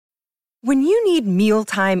When you need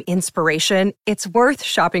mealtime inspiration, it's worth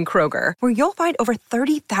shopping Kroger, where you'll find over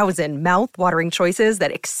 30,000 mouth-watering choices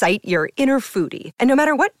that excite your inner foodie. And no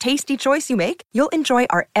matter what tasty choice you make, you'll enjoy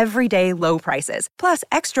our everyday low prices, plus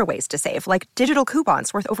extra ways to save, like digital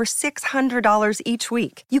coupons worth over $600 each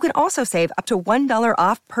week. You can also save up to $1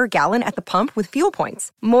 off per gallon at the pump with fuel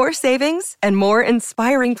points. More savings and more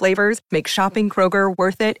inspiring flavors make shopping Kroger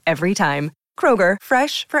worth it every time. Kroger,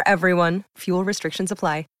 fresh for everyone. Fuel restrictions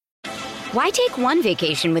apply. Why take one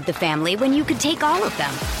vacation with the family when you could take all of them?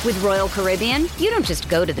 With Royal Caribbean, you don't just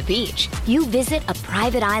go to the beach. You visit a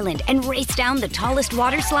private island and race down the tallest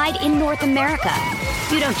water slide in North America.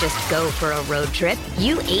 You don't just go for a road trip.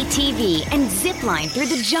 You ATV and zip line through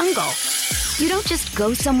the jungle. You don't just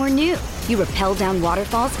go somewhere new. You rappel down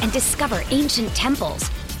waterfalls and discover ancient temples.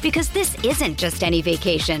 Because this isn't just any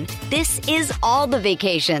vacation. This is all the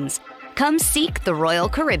vacations. Come seek the Royal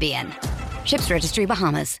Caribbean. Ships Registry,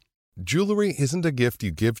 Bahamas. Jewelry isn't a gift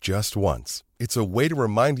you give just once. It's a way to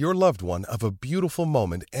remind your loved one of a beautiful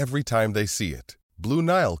moment every time they see it. Blue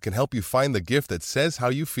Nile can help you find the gift that says how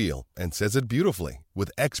you feel and says it beautifully, with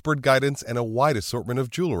expert guidance and a wide assortment of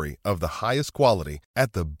jewelry of the highest quality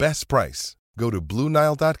at the best price. Go to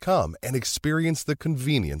BlueNile.com and experience the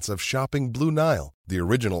convenience of shopping Blue Nile, the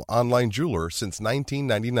original online jeweler since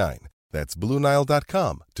 1999. That's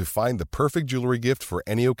BlueNile.com to find the perfect jewelry gift for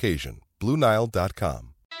any occasion. BlueNile.com.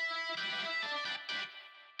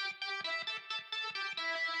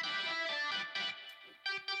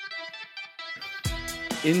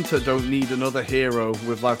 Inter don't need another hero,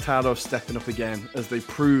 with Lautaro stepping up again as they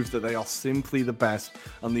prove that they are simply the best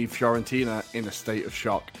and leave Fiorentina in a state of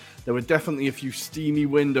shock. There were definitely a few steamy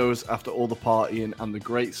windows after all the partying and the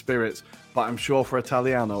great spirits, but I'm sure for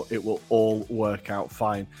Italiano it will all work out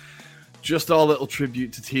fine. Just our little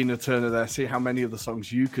tribute to Tina Turner there. See how many of the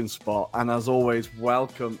songs you can spot. And as always,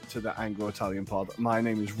 welcome to the Anglo-Italian pod. My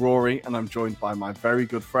name is Rory and I'm joined by my very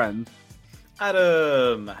good friend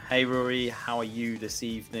Adam. Hey Rory, how are you this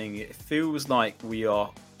evening? It feels like we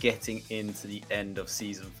are getting into the end of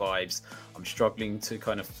season 5s. I'm struggling to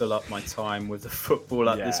kind of fill up my time with the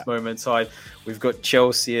football at this moment in time. We've got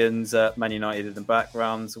Chelsea and Man United in the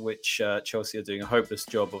background, which Chelsea are doing a hopeless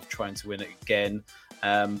job of trying to win it again.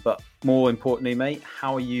 But more importantly, mate,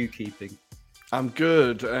 how are you keeping? I'm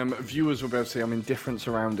good. Viewers will be able to see I'm in different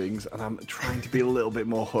surroundings and I'm trying to be a little bit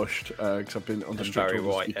more hushed because I've been under strict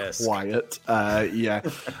orders to be quiet. But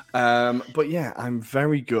yeah, I'm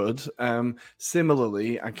very good.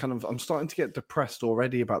 Similarly, I'm starting to get depressed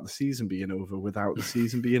already about the season being over without the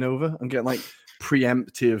season being over. I'm getting like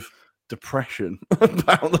preemptive depression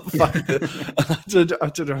about the fact that I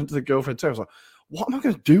turned to the girlfriend too. I was like, what am I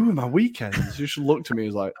going to do with my weekends? She just looked at me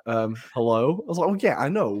and was like, hello? I was like, well, yeah, I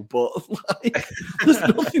know, but like, there's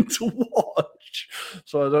nothing to watch.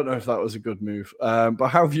 So I don't know if that was a good move. But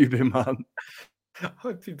how have you been, man?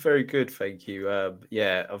 I've been very good, thank you.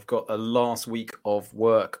 I've got a last week of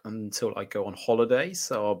work until I go on holiday,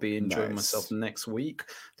 so I'll be enjoying myself next week.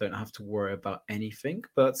 Don't have to worry about anything.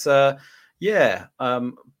 But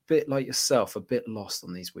bit like yourself, a bit lost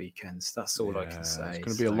on these weekends. That's all I can say. It's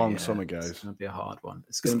going to be a long summer, guys. It's going to be a hard one.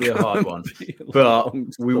 It's going to be a hard one. But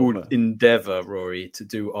we will endeavour, Rory, to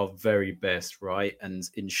do our very best, right? And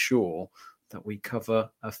ensure that we cover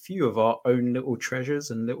a few of our own little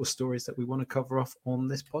treasures and little stories that we want to cover off on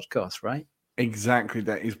this podcast, right? Exactly.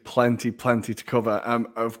 There is plenty to cover.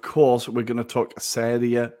 Of course, we're going to talk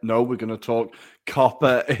Serie. No, we're going to talk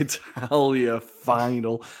Coppa Italia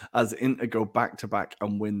final as Inter go back-to-back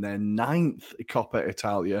and win their 9th Coppa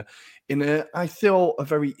Italia in I thought, a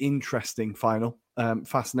very interesting final.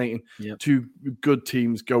 Fascinating. Yep. Two good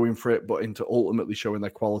teams going for it, but Inter ultimately showing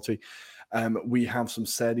their quality. We have some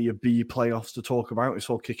Serie B playoffs to talk about. It's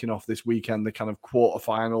all kicking off this weekend, the kind of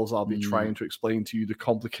quarterfinals. I'll be trying to explain to you the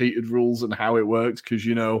complicated rules and how it works because,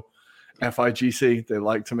 you know, FIGC, they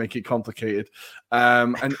like to make it complicated.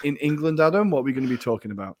 And in England, Adam, what are we going to be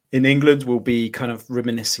talking about? In England, we'll be kind of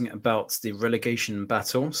reminiscing about the relegation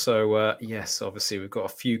battle. So, yes, obviously, we've got a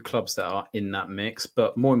few clubs that are in that mix.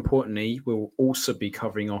 But more importantly, we'll also be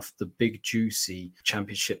covering off the big, juicy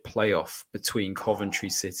championship playoff between Coventry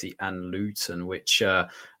City and Luton, which...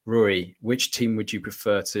 Rory, which team would you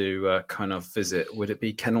prefer to kind of visit? Would it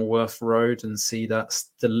be Kenilworth Road and see that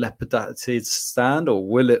dilapidated stand, or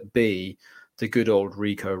will it be the good old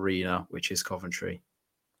Ricoh Arena, which is Coventry?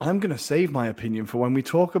 I'm going to save my opinion for when we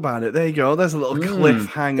talk about it. There you go. There's a little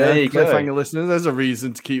cliffhanger, listeners. There's a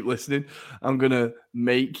reason to keep listening. I'm going to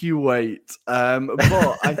make you wait.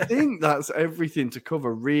 But I think that's everything to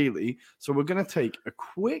cover, really. So we're going to take a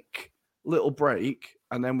quick little break,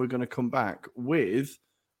 and then we're going to come back with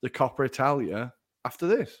the Coppa Italia after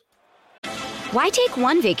this. Why take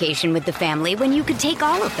one vacation with the family when you could take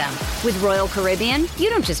all of them? With Royal Caribbean, you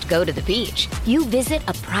don't just go to the beach. You visit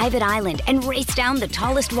a private island and race down the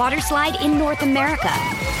tallest water slide in North America.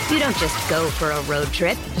 You don't just go for a road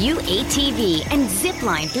trip. You ATV and zip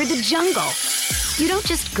line through the jungle. You don't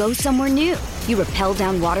just go somewhere new. You rappel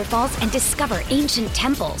down waterfalls and discover ancient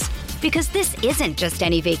temples. Because this isn't just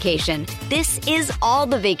any vacation. This is all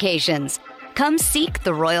the vacations. Come seek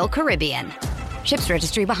the Royal Caribbean. Ships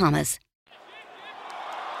Registry, Bahamas.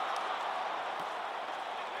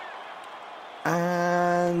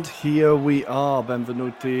 And here we are,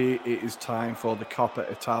 Benvenuti. It is time for the Coppa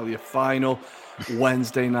Italia final.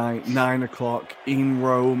 Wednesday night, 9 o'clock in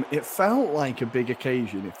Rome. It felt like a big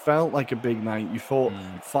occasion. It felt like a big night. You thought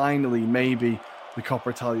finally maybe the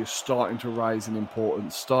Coppa Italia is starting to rise in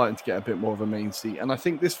importance, starting to get a bit more of a main seat. And I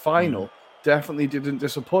think this final definitely didn't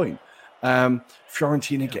disappoint.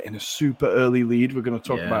 Fiorentina getting a super early lead. We're going to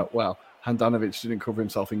talk about, Handanovic didn't cover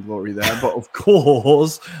himself in glory there. But of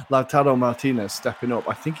course, Lautaro Martinez stepping up.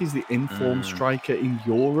 I think he's the informed striker in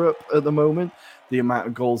Europe at the moment. The amount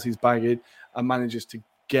of goals he's bagged and manages to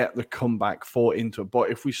get the comeback for Inter.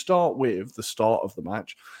 But if we start with the start of the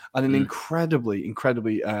match and an incredibly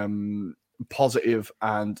positive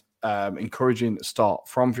and encouraging start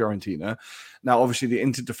from Fiorentina. Now, obviously, the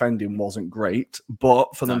Inter defending wasn't great,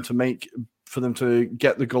 but for them to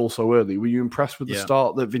get the goal so early, were you impressed with the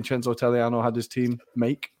start that Vincenzo Italiano had his team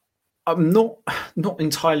make? I'm not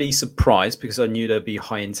entirely surprised because I knew there'd be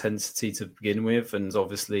high intensity to begin with, and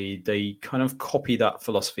obviously they kind of copy that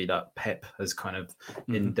philosophy that Pep has kind of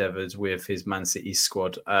endeavoured with his Man City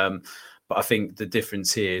squad. But I think the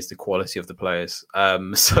difference here is the quality of the players.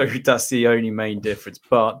 So that's the only main difference.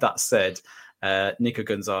 But that said, Nico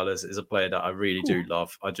Gonzalez is a player that I really do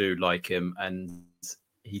love. I do like him, and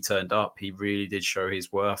he turned up. He really did show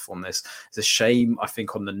his worth on this. It's a shame, I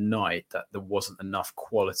think, on the night that there wasn't enough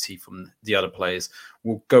quality from the other players.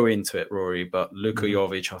 We'll go into it, Rory, but Luka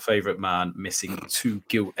Jovic, our favourite man, missing 2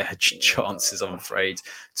 gilt-edged chances, I'm afraid.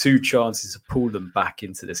 2 chances to pull them back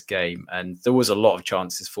into this game. And there was a lot of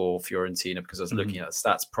chances for Fiorentina because I was looking at the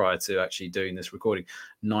stats prior to actually doing this recording.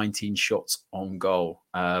 19 shots on goal.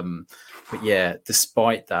 But yeah,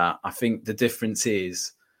 despite that, I think the difference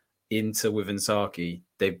is Inter with Inzaghi,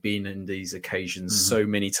 they've been in these occasions so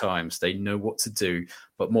many times. They know what to do,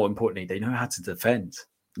 but more importantly, they know how to defend.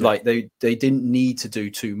 Like they didn't need to do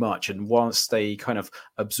too much. And once they kind of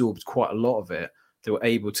absorbed quite a lot of it, they were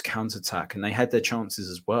able to counterattack and they had their chances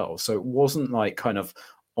as well. So it wasn't like kind of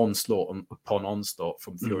onslaught upon onslaught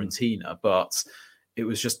from Fiorentina, but it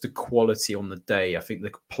was just the quality on the day. I think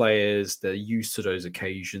the players, they're used to those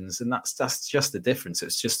occasions, and that's just the difference.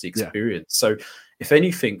 It's just the experience. So if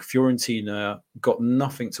anything, Fiorentina got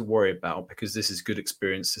nothing to worry about because this is good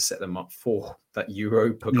experience to set them up for that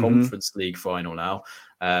Europa Conference League final now.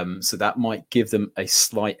 So that might give them a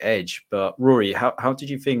slight edge. But Rory, how did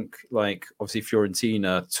you think, like, obviously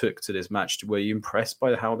Fiorentina took to this match? Were you impressed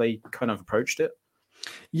by how they kind of approached it?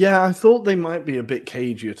 Yeah, I thought they might be a bit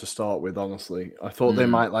cagier to start with, honestly. I thought they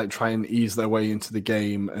might like try and ease their way into the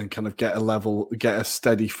game and kind of get a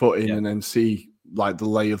steady footing and then see like the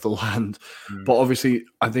lay of the land. But obviously,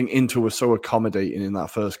 I think Inter was so accommodating in that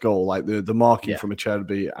first goal. Like the marking from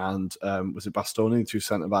Acerbi and was it Bastoni, the 2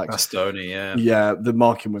 centre-backs? Bastoni, yeah, the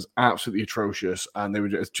marking was absolutely atrocious, and they were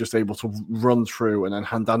just able to run through, and then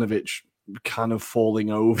Handanovic kind of falling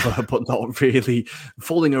over, but not really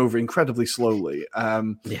falling over incredibly slowly.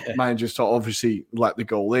 Managers to obviously let the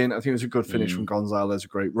goal in. I think it was a good finish from Gonzalez, a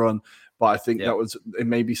great run. But I think it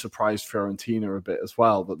maybe surprised Fiorentina a bit as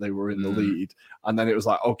well that they were in the lead. And then it was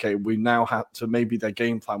like, okay, we now had to, maybe their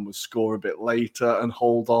game plan was score a bit later and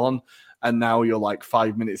hold on. And now you're like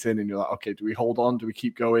 5 minutes in and you're like, okay, do we hold on? Do we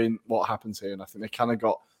keep going? What happens here? And I think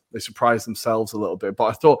they surprised themselves a little bit. But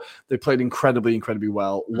I thought they played incredibly, incredibly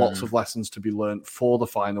well. Lots of lessons to be learned for the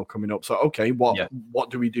final coming up. So, okay, what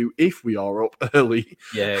do we do if we are up early?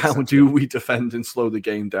 How do we defend and slow the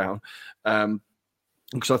game down?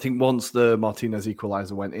 Because I think once the Martinez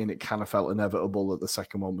equalizer went in, it kind of felt inevitable that the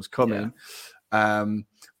second one was coming.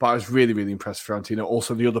 But I was really, really impressed with Fiorentina.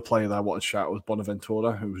 Also, the other player that I wanted to shout was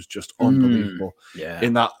Bonaventura, who was just unbelievable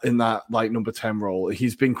in that like number 10 role.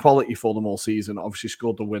 He's been quality for them all season. Obviously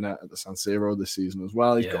scored the winner at the San Siro this season as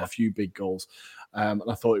well. He's got a few big goals. And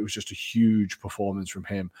I thought it was just a huge performance from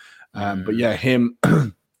him. But yeah, him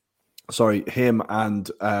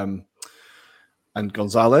and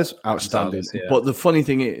Gonzalez, outstanding. But the funny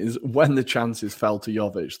thing is, when the chances fell to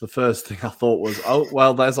Jovic, the first thing I thought was, oh,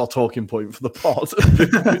 well, there's our talking point for the pod.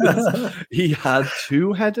 He had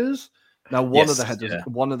 2 headers. Now, one of the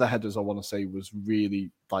headers I want to say was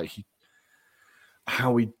really like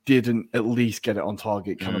how he didn't at least get it on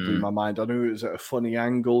target kind of blew my mind. I knew it was at a funny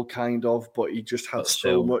angle, kind of, but he just had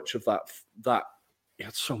so much of that. He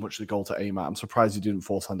had so much of the goal to aim at. I'm surprised he didn't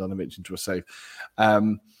force Handanovic into a save.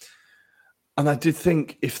 And I did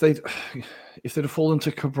think if they'd have fallen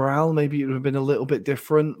to Cabral, maybe it would have been a little bit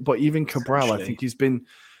different. But even Cabral, I think he's been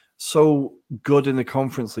so good in the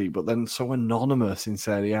Conference League, but then so anonymous in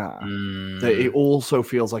Serie A that it also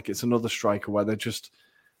feels like it's another striker where they're just,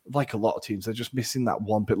 like a lot of teams, they're just missing that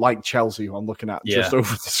one bit. Like Chelsea, who I'm looking at just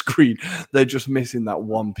over the screen, they're just missing that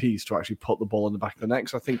one piece to actually put the ball in the back of the net.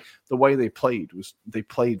 So I think the way they played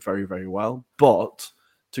very, very well. But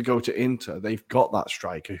to go to Inter, they've got that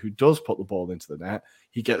striker who does put the ball into the net.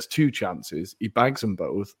 He gets 2 chances. He bags them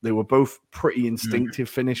both. They were both pretty instinctive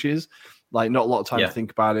finishes. Like, not a lot of time to think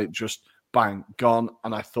about it. Just bang, gone.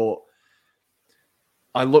 And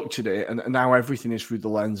I looked at it, and now everything is through the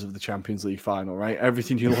lens of the Champions League final, right?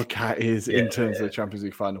 Everything you look at is in terms of the Champions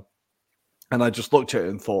League final. And I just looked at it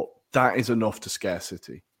and thought, that is enough to scare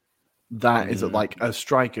City. That is like a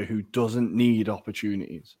striker who doesn't need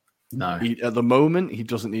opportunities. No. At the moment, he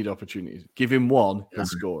doesn't need opportunities. Give him one, he'll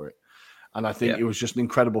score it. And I think it was just an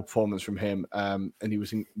incredible performance from him. And he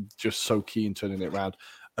was just so key in turning it around.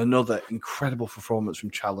 Another incredible performance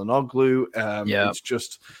from Çalhanoğlu. It's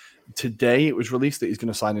just... Today, it was released that he's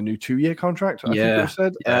going to sign a new 2-year contract, I think it was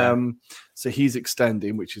said. So he's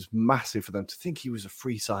extending, which is massive for them. To think he was a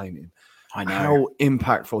free signing. I know. How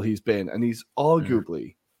impactful he's been. And he's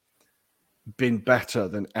arguably been better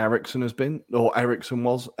than Eriksen has been, or Eriksen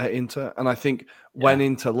was at Inter. And I think when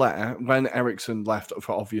Eriksen left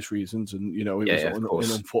for obvious reasons, and, you know, it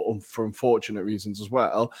was for unfortunate reasons as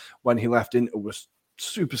well, when he left, Inter was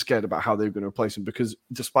super scared about how they were going to replace him, because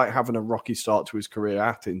despite having a rocky start to his career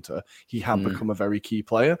at Inter, he had become a very key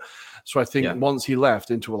player. So I think once he left,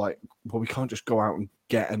 Inter were like, well, we can't just go out and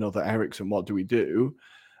get another Eriksen. What do we do?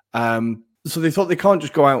 So they thought they can't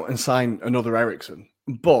just go out and sign another Eriksen.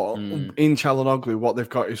 But in Çalhanoğlu, what they've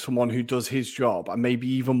got is someone who does his job, and maybe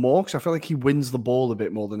even more, because I feel like he wins the ball a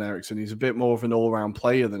bit more than Eriksen. He's a bit more of an all-round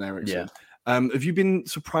player than Eriksen. Have you been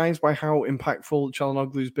surprised by how impactful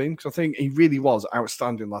Çalhanoğlu's been? Because I think he really was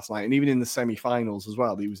outstanding last night. And even in the semi-finals as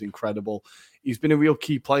well, he was incredible. He's been a real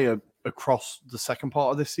key player across the second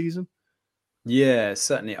part of this season. Yeah,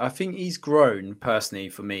 certainly. I think he's grown personally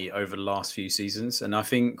for me over the last few seasons. And I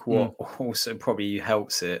think what also probably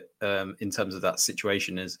helps it in terms of that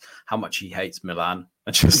situation is how much he hates Milan.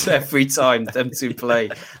 And just every time them two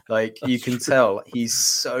play, like you can tell he's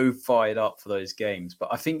so fired up for those games. But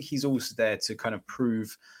I think he's also there to kind of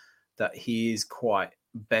prove that he is quite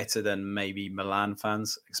better than maybe Milan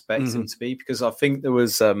fans expect him to be. Because I think there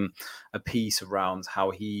was a piece around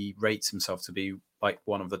how he rates himself to be like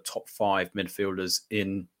one of the top 5 midfielders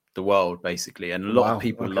in the world, basically. And a lot of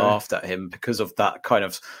people laughed at him because of that kind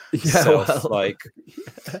of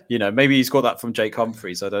you know, maybe he's got that from Jake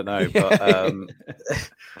Humphries, I don't know. But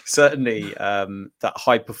certainly that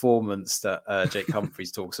high performance that Jake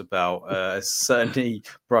Humphries talks about certainly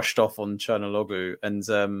brushed off on Çalhanoğlu.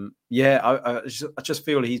 And I just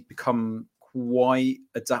feel he's become quite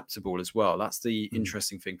adaptable as well. That's the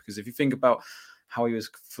interesting thing, because if you think about how he was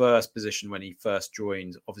first positioned when he first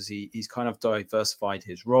joined, obviously he's kind of diversified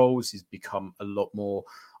his roles. He's become a lot more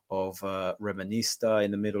of a remanista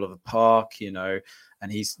in the middle of the park, you know,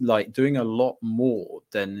 and he's like doing a lot more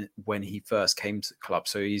than when he first came to the club.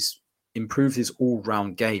 So he's improved his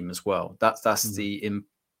all-round game as well. That's the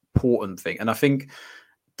important thing. And I think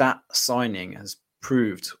that signing has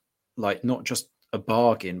proved like not just a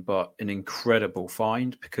bargain, but an incredible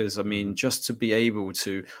find, because I mean, just to be able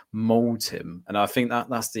to mold him, and I think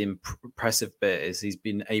that's the impressive bit, is he's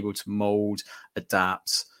been able to mold,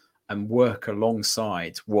 adapt, and work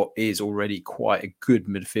alongside what is already quite a good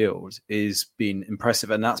midfield is been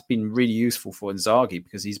impressive. And that's been really useful for Inzaghi,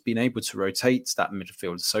 because he's been able to rotate that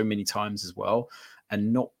midfield so many times as well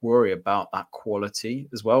and not worry about that quality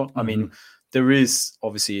as well. I mean, there is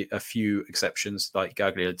obviously a few exceptions, like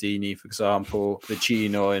Gagliardini, for example,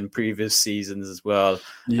 Vicino in previous seasons as well.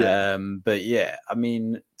 But yeah, I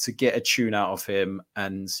mean, to get a tune out of him,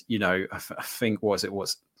 and, you know, I think was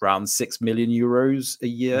around 6 million euros a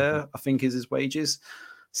year, I think is his wages,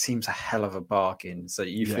 seems a hell of a bargain. So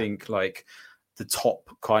you think like the top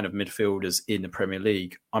kind of midfielders in the Premier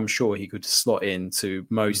League, I'm sure he could slot into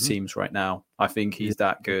most teams right now. I think he's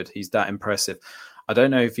that good. He's that impressive. I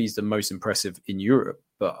don't know if he's the most impressive in Europe,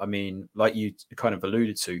 but I mean, like you kind of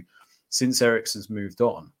alluded to, since Eriksen's moved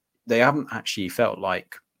on, they haven't actually felt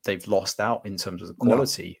like they've lost out in terms of the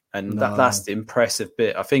quality. And that's the impressive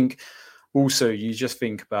bit. I think Also, you just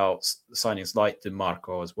think about signings like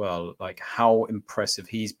DeMarco as well, like how impressive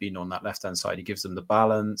he's been on that left-hand side. He gives them the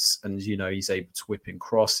balance and, he's able to whip in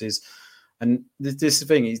crosses. And this is the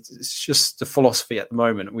thing, it's just the philosophy at the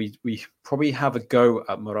moment. We probably have a go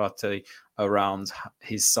at Morata around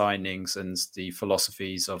his signings and the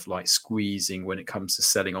philosophies of like squeezing when it comes to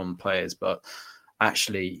selling on players. But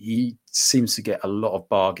actually, he seems to get a lot of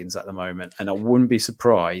bargains at the moment. And I wouldn't be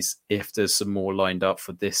surprised if there's some more lined up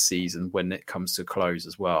for this season when it comes to close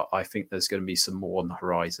as well. I think there's going to be some more on the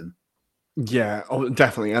horizon. Yeah,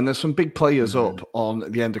 definitely. And there's some big players up on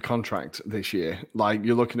the end of contract this year. Like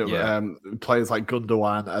you're looking at players like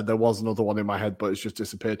Gundogan. There was another one in my head, but it's just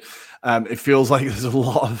disappeared. It feels like there's a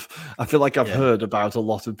lot of, I feel like I've heard about a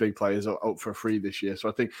lot of big players up for free this year. So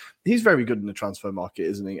I think he's very good in the transfer market,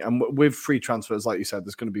 isn't he? And with free transfers, like you said,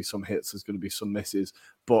 there's going to be some hits, there's going to be some misses,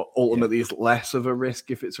 but ultimately it's less of a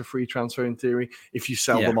risk if it's a free transfer in theory. If you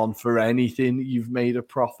sell them on for anything, you've made a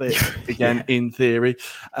profit again, in theory.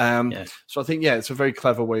 So I think, it's a very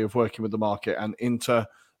clever way of working with the market, and Inter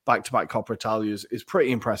back-to-back Coppa Italia is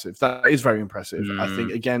pretty impressive. That is very impressive. I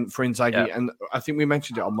think, again, for Inzaghi, and I think we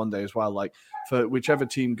mentioned it on Monday as well, like for whichever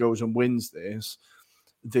team goes and wins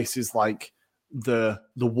this is like the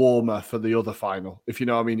warmer for the other final. If you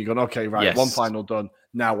know what I mean, you're going, okay, right, one final done,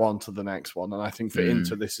 now on to the next one. And I think for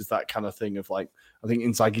Inter, this is that kind of thing of like, I think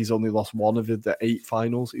Inzaghi's only lost one of the 8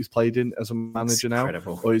 finals he's played in as a manager now,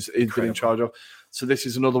 or he's been in charge of. So this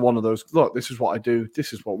is another one of those, look, this is what I do,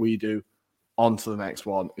 this is what we do, on to the next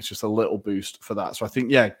one. It's just a little boost for that. So I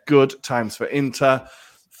think, good times for Inter.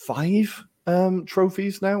 5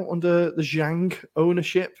 trophies now under the Zhang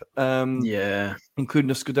ownership, including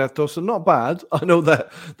the Scudetto. So not bad. I know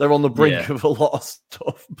that they're on the brink of a lot of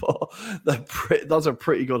stuff, but that's a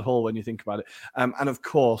pretty good haul when you think about it. And of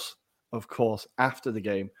course, after the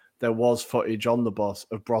game, there was footage on the bus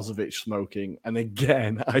of Brozovic smoking. And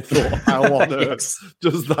again, I thought, how on earth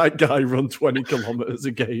does that guy run 20 kilometers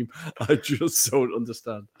a game? I just don't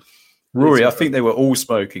understand. Rory, I think they were all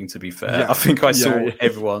smoking, to be fair. I think I saw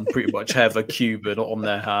everyone pretty much have a Cuban on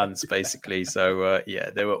their hands, basically. So,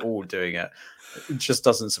 they were all doing it. It just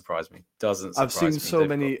doesn't surprise me. I've seen so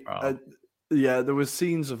many. There was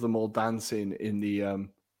scenes of them all dancing in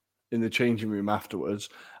the changing room afterwards.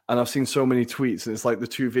 And I've seen so many tweets, and it's like the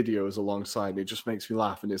 2 videos alongside. It just makes me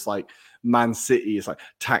laugh. And it's like Man City, it's like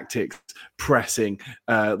tactics, pressing,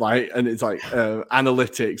 and it's like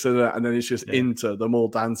analytics, and then it's just Inter, them all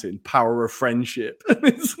dancing, power of friendship. And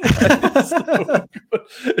it's like, so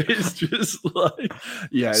it's just like,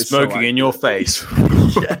 it's smoking so in your face.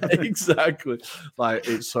 Exactly. Like,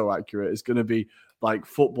 it's so accurate. It's going to be like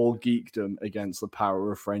football geekdom against the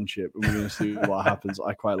power of friendship. And we're going to see what happens.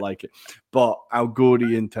 I quite like it. But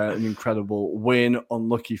Auguri Inter, an incredible win.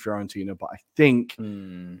 Unlucky Fiorentina. But I think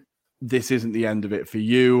this isn't the end of it for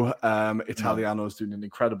you. Italiano's doing an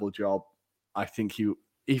incredible job. I think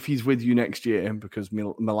if he's with you next year, because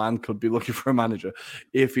Milan could be looking for a manager,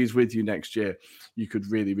 if he's with you next year, you could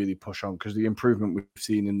really, really push on, because the improvement we've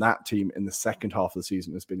seen in that team in the second half of the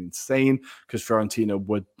season has been insane, because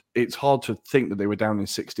Fiorentina it's hard to think that they were down in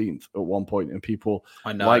 16th at one point, and people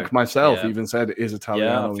like myself even said, is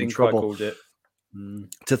Italiano in trouble? I called it.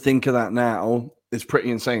 To think of that now is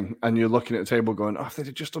pretty insane. And you're looking at the table going, if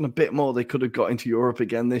they'd just done a bit more, they could have got into Europe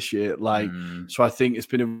again this year. So I think it's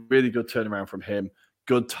been a really good turnaround from him.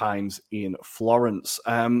 Good times in Florence.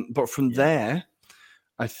 But from there,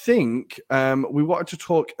 I think we wanted to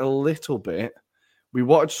talk a little bit. We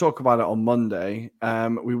wanted to talk about it on Monday.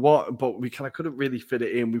 But we kind of couldn't really fit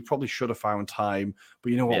it in. We probably should have found time.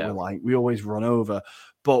 But you know what we're like? We always run over.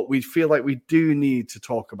 But we feel like we do need to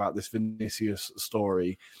talk about this Vinicius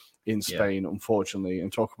story in Spain, unfortunately,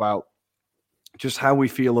 and talk about just how we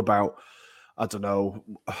feel about, I don't know,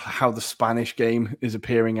 how the Spanish game is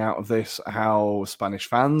appearing out of this, how Spanish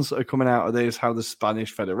fans are coming out of this, how the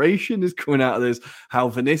Spanish Federation is coming out of this, how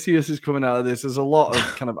Vinicius is coming out of this. There's a lot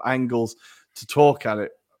of kind of angles to talk at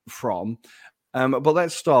it from. But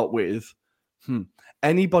let's start with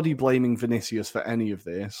anybody blaming Vinicius for any of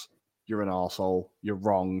this. You're an arsehole. You're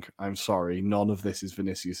wrong. I'm sorry. None of this is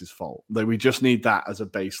Vinicius's fault. We just need that as a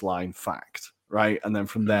baseline fact, right? And then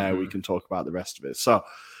from there, we can talk about the rest of it. So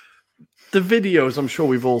the videos, I'm sure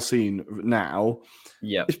we've all seen now.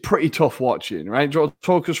 Yeah, it's pretty tough watching, right? Do you want to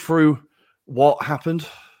talk us through what happened?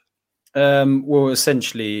 Well,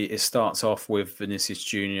 essentially, it starts off with Vinicius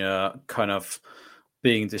Jr. kind of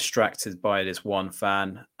being distracted by this one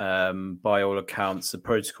fan. By all accounts, the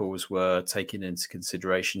protocols were taken into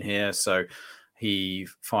consideration here. So he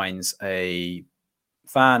finds a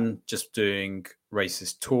fan just doing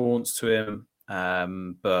racist taunts to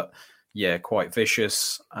him, but quite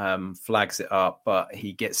vicious, flags it up, but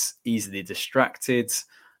he gets easily distracted.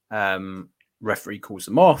 Referee calls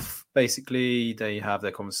them off. Basically, they have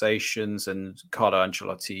their conversations, and Carlo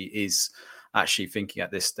Ancelotti is actually thinking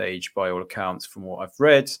at this stage, by all accounts, from what I've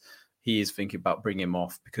read, he is thinking about bringing him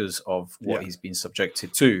off because of what he's been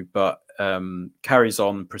subjected to. But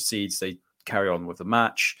proceeds. They carry on with the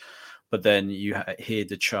match. But then you hear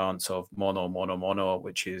the chant of mono, mono, mono,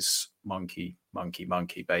 which is monkey, monkey,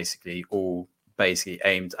 monkey, basically, all basically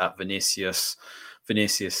aimed at Vinicius.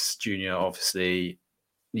 Vinicius Jr., obviously,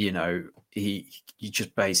 he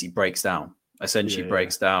just basically breaks down,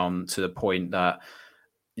 breaks down to the point that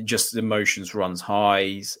just emotions runs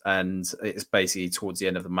highs, and it's basically towards the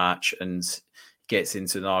end of the match and gets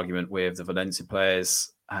into an argument with the Valencia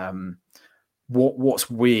players. What's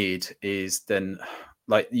weird is then,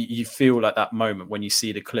 like, you feel like that moment when you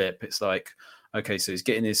see the clip, it's like, okay, so he's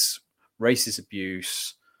getting this racist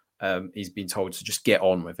abuse. He's been told to just get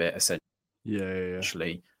on with it,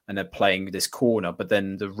 essentially. And they're playing this corner, but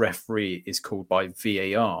then the referee is called by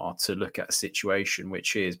VAR to look at a situation,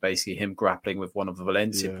 which is basically him grappling with one of the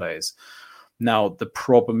Valencia players. Now, the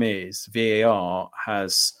problem is VAR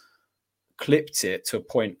has clipped it to a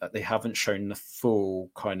point that they haven't shown the full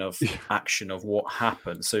kind of action of what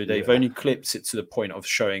happened. So they've only clipped it to the point of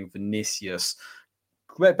showing Vinicius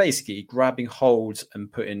basically grabbing hold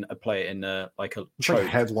and putting a player in a choke, like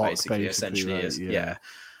headlock, basically, essentially, right?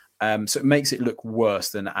 So it makes it look worse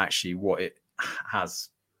than actually what it has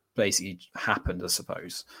basically happened, I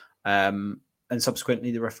suppose. And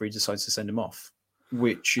subsequently, the referee decides to send him off,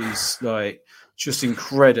 which is like just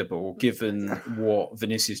incredible given what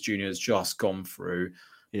Vinicius Jr. has just gone through.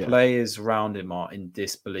 Players around him are in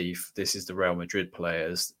disbelief. This is the Real Madrid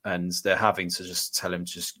players, and they're having to just tell him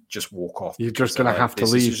just walk off. You're just going to have to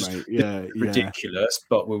leave, mate. Ridiculous,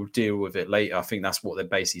 but we'll deal with it later. I think that's what they're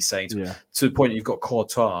basically saying. To the point you've got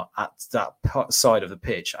Courtois at that side of the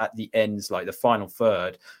pitch, at the ends, like the final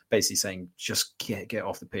third, basically saying, just get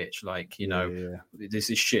off the pitch. Like, this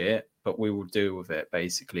is shit, but we will deal with it,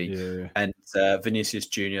 basically. And Vinicius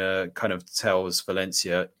Jr. kind of tells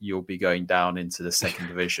Valencia, you'll be going down into the second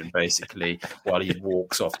division, basically, while he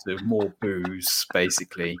walks off to more booze,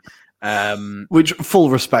 basically. Which, full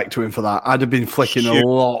respect to him for that. I'd have been flicking a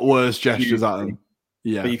lot worse gestures at him.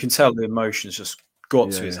 But you can tell the emotions just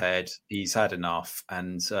got to his head. He's had enough.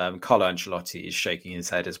 And Carlo Ancelotti is shaking his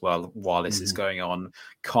head as well while this is going on.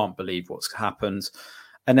 Can't believe what's happened.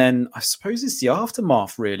 And then I suppose it's the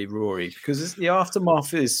aftermath, really, Rory, because the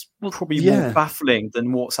aftermath is probably more baffling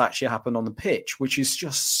than what's actually happened on the pitch, which is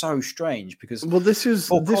just so strange. Because it's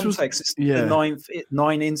the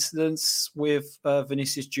 9 incidents with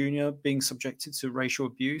Vinicius Jr. being subjected to racial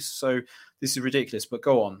abuse. So this is ridiculous. But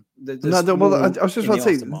go on. I was just about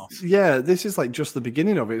to say, this is like just the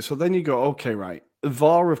beginning of it. So then you go, okay, right.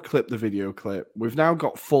 VAR have clipped the video clip. We've now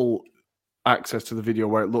got full access to the video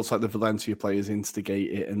where it looks like the Valencia players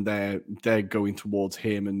instigate it and they're going towards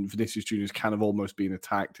him, and Vinicius Jr. is kind of almost being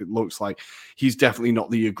attacked. It looks like he's definitely not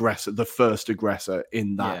the first aggressor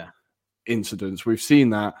in that incident. We've seen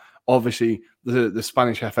that. Obviously, the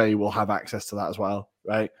Spanish FA will have access to that as well,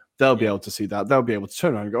 right? They'll be able to see that. They'll be able to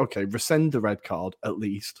turn around and go, okay, rescind the red card at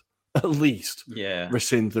least.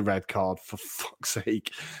 Rescind the red card, for fuck's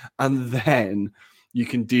sake. And then you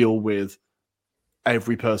can deal with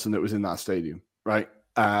every person that was in that stadium, right?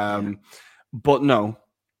 But no,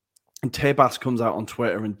 and Tebas comes out on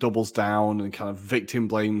Twitter and doubles down and kind of victim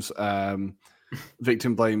blames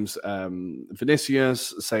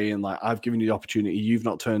Vinicius, saying like, I've given you the opportunity, you've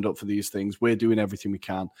not turned up for these things, we're doing everything we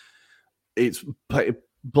can. It's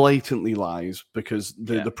blatantly lies because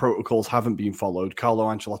the protocols haven't been followed. Carlo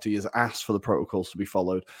Ancelotti has asked for the protocols to be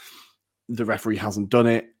followed. The referee hasn't done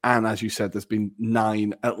it. And as you said, there's been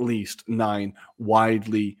at least nine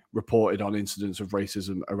widely reported on incidents of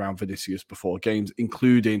racism around Vinicius before games,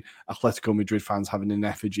 including Atletico Madrid fans having an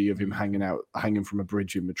effigy of him hanging from a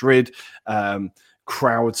bridge in Madrid.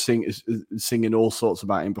 Crowds singing all sorts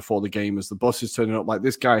about him before the game as the bus is turning up. Like,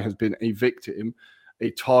 this guy has been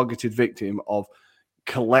a targeted victim of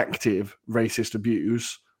collective racist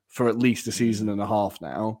abuse for at least a season and a half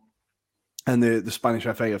now. And the Spanish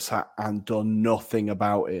FA have sat and done nothing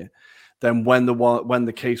about it. Then when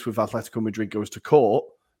the case with Atletico Madrid goes to court,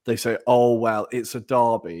 they say, oh, well, it's a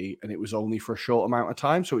derby and it was only for a short amount of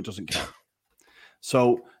time, so it doesn't count.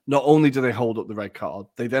 So not only do they hold up the red card,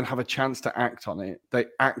 they then have a chance to act on it. They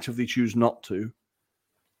actively choose not to.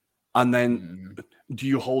 And then Do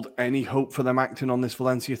you hold any hope for them acting on this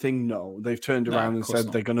Valencia thing? No. They've turned around and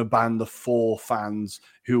said they're going to ban the 4 fans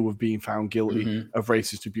who have been found guilty of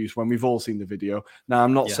racist abuse when we've all seen the video. Now,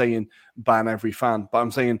 I'm not saying ban every fan, but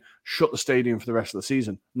I'm saying shut the stadium for the rest of the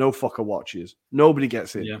season. No fucker watches. Nobody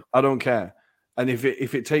gets it. Yeah. I don't care. And if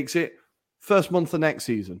it takes it, first month of next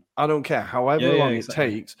season, I don't care. However long it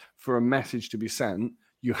takes for a message to be sent,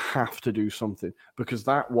 you have to do something, because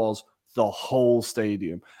that was the whole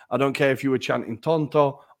stadium. I don't care if you were chanting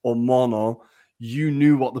Tonto or Mono, you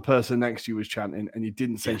knew what the person next to you was chanting and you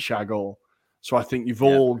didn't say shag all. So I think you've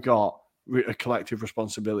all got a collective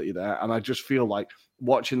responsibility there. And I just feel like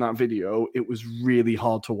watching that video, it was really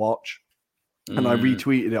hard to watch. And I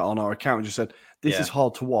retweeted it on our account and just said, this is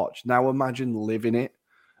hard to watch. Now imagine living it.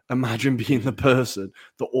 Imagine being the person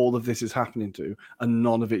that all of this is happening to and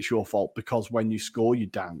none of it's your fault, because when you score, you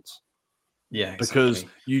dance. Yeah, exactly. Because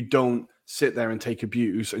you don't sit there and take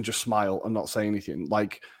abuse and just smile and not say anything.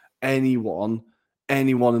 Like anyone in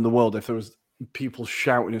the world, if there was people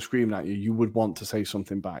shouting and screaming at you, you would want to say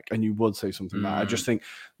something back, and you would say something back. I just think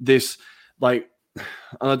this, and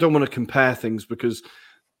I don't want to compare things, because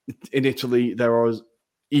in Italy there are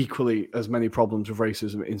equally as many problems with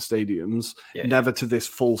racism in stadiums, never to this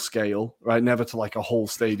full scale, right? Never to like a whole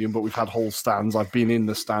stadium, but we've had whole stands. I've been in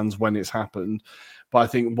the stands when it's happened. But I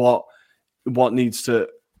think what needs to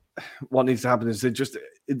happen is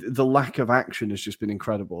the lack of action has just been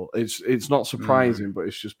incredible. It's not surprising, but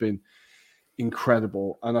it's just been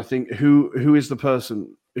incredible. And I think who is the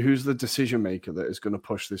person, who's the decision maker that is going to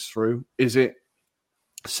push this through? Is it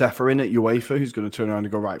Ceferin at UEFA, who's going to turn around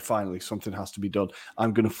and go, right, finally, something has to be done.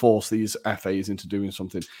 I'm going to force these FAs into doing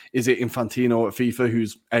something. Is it Infantino at FIFA,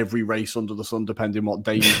 who's every race under the sun, depending what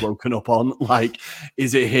day he's woken up on?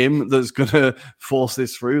 Is it him that's going to force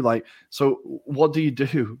this through? So what do you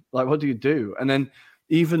do? What do you do? And then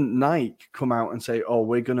even Nike come out and say, oh,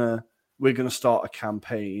 we're going to start a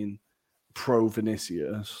campaign pro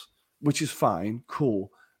Vinicius, which is fine,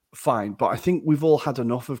 cool, fine. But I think we've all had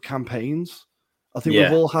enough of campaigns. I think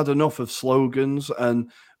we've all had enough of slogans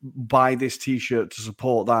and buy this T-shirt to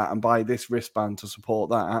support that and buy this wristband to support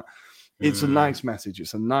that. It's a nice message.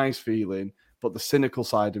 It's a nice feeling. But the cynical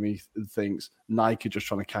side of me thinks Nike are just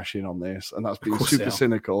trying to cash in on this. And that's being super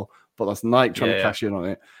cynical, but that's Nike trying to cash in on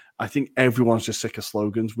it. I think everyone's just sick of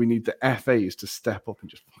slogans. We need the FAs to step up and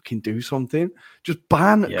just fucking do something. Just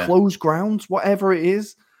ban closed grounds, whatever it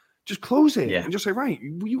is. Just close it and just say, right,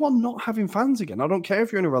 you are not having fans again. I don't care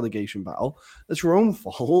if you're in a relegation battle. That's your own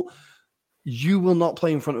fault. You will not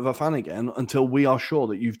play in front of a fan again until we are sure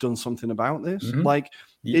that you've done something about this.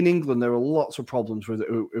 In England, there are lots of problems with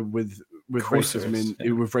racism in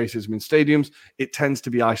stadiums. It tends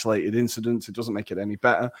to be isolated incidents. It doesn't make it any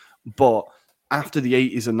better. But after the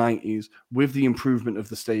 80s and 90s, with the improvement of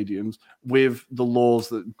the stadiums, with the laws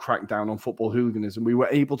that crack down on football hooliganism, we were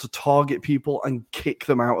able to target people and kick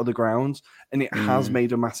them out of the grounds. And it has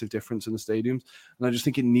made a massive difference in the stadiums. And I just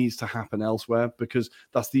think it needs to happen elsewhere, because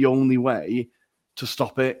that's the only way to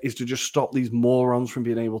stop it, is to just stop these morons from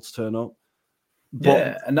being able to turn up.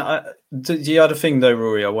 And the other thing, though,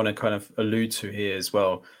 Rory, I want to kind of allude to here as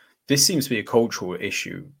well. This seems to be a cultural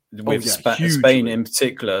issue with Spain in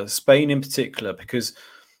particular, because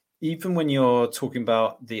even when you're talking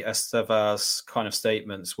about the Estevas kind of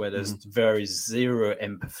statements where there's very zero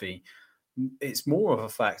empathy, it's more of a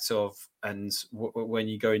fact of, and when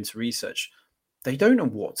you go into research, they don't know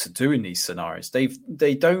what to do in these scenarios.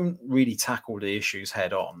 They don't really tackle the issues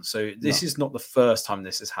head on. So this is not the first time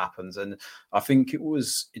this has happened. And I think it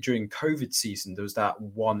was during COVID season, there was that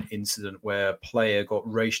one incident where a player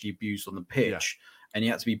got racially abused on the pitch and he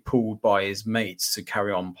had to be pulled by his mates to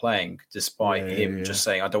carry on playing, despite him just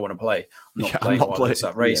saying, I don't want to play. I'm not playing. It's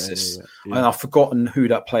that racist. And I've forgotten who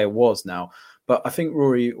that player was now. But I think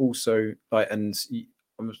Rory also, it's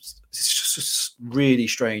just really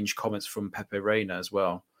strange comments from Pepe Reina as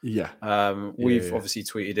well. We've obviously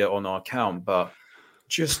tweeted it on our account, but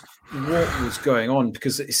just what was going on,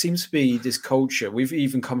 because it seems to be this culture. We've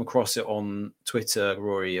even come across it on Twitter,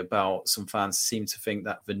 Rory, about some fans seem to think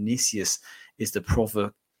that Vinicius is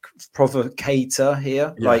the provocator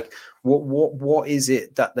here. What is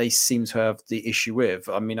it that they seem to have the issue with?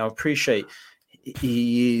 I mean, I appreciate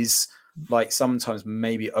he is sometimes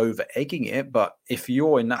maybe over egging it, but if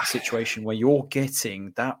you're in that situation where you're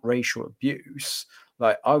getting that racial abuse,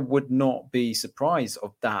 I would not be surprised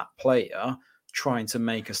of that player trying to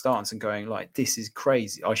make a stance and going like, this is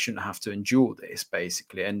crazy, I shouldn't have to endure this,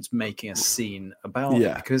 basically, and making a scene about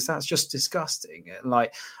it, because that's just disgusting.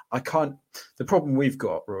 Like, the problem we've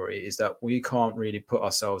got, Rory, is that we can't really put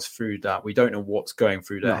ourselves through that. We don't know what's going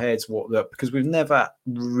through their heads, because we've never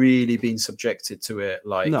really been subjected to it.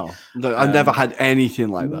 Like, I've never had anything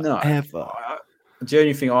like that, ever. The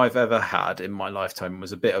only thing I've ever had in my lifetime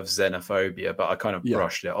was a bit of xenophobia, but I kind of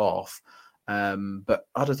brushed it off. But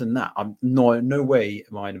other than that, I'm no way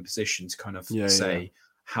am I in a position to kind of say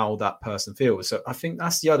how that person feels. So I think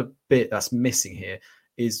that's the other bit that's missing here,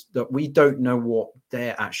 is that we don't know what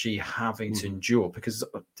they're actually having to endure, because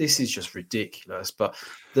this is just ridiculous. But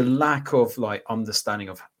the lack of like understanding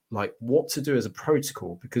of like what to do as a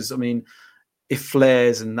protocol, because I mean, if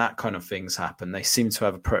flares and that kind of things happen, they seem to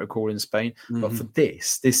have a protocol in Spain. But for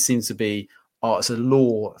this seems to be, it's a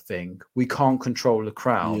law thing. We can't control the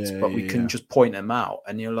crowds, but we can just point them out.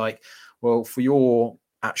 And you're like, well, for your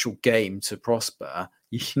actual game to prosper,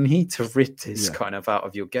 you need to rid this kind of out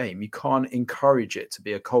of your game. You can't encourage it to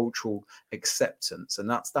be a cultural acceptance. And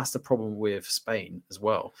that's the problem with Spain as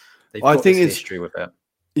well. They've got this history with it.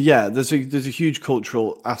 Yeah, there's a huge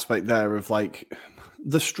cultural aspect there of like,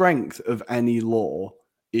 the strength of any law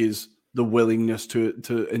is the willingness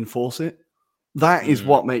to enforce it. That is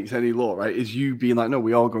what makes any law, right? Is you being like, no,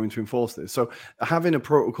 we are going to enforce this. So having a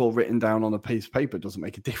protocol written down on a piece of paper doesn't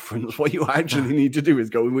make a difference. What you actually need to do is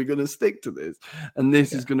go, we're going to stick to this. And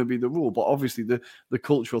this is going to be the rule. But obviously the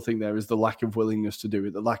cultural thing there is the lack of willingness to do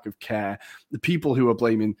it, the lack of care. The people who are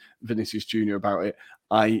blaming Vinicius Jr. about it,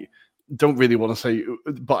 I don't really want to say,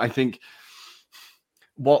 but I think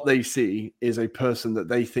what they see is a person that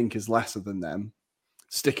they think is lesser than them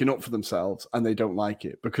sticking up for themselves, and they don't like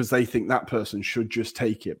it because they think that person should just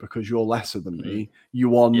take it because you're lesser than me.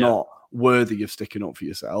 You are not worthy of sticking up for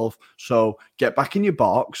yourself. So get back in your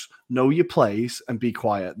box, know your place, and be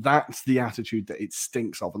quiet. That's the attitude that it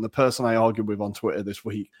stinks of. And the person I argued with on Twitter this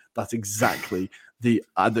week, that's exactly the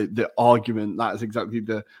argument. That is exactly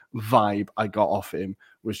the vibe I got off him.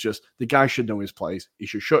 Was just, the guy should know his place. He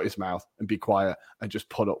should shut his mouth and be quiet and just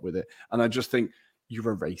put up with it. And I just think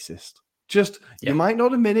you're a racist. You might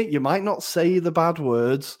not admit it. You might not say the bad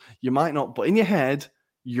words. You might not, but in your head,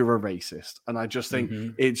 you're a racist. And I just think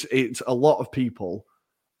it's a lot of people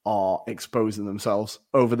are exposing themselves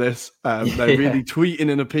over this. They're really tweeting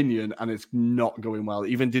an opinion, and it's not going well.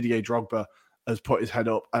 Even Didier Drogba has put his head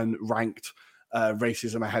up and ranked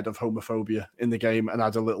racism ahead of homophobia in the game and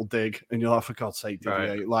had a little dig. And you're like, for God's sake,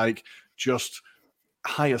 Didier, like, just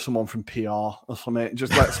hire someone from PR or something.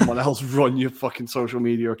 Just let someone else run your fucking social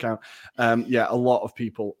media account. A lot of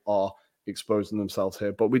people are exposing themselves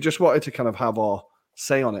here, but we just wanted to kind of have our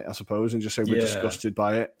say on it, I suppose, and just say we're disgusted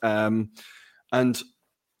by it. And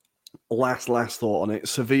last thought on it,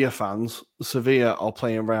 Sevilla are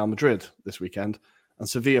playing Real Madrid this weekend, and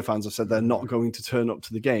Sevilla fans have said they're not going to turn up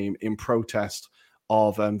to the game in protest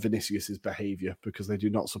of Vinicius's behavior, because they do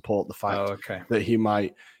not support the fact that he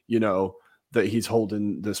might, that he's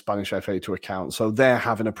holding the Spanish FA to account. So they're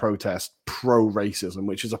having a protest pro-racism,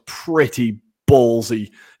 which is a pretty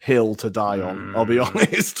ballsy hill to die on, I'll be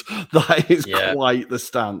honest. That is quite the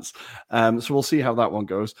stance. So we'll see how that one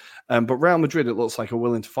goes. But Real Madrid, it looks like, are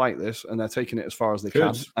willing to fight this, and they're taking it as far as they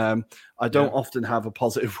can. I don't often have a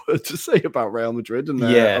positive word to say about Real Madrid and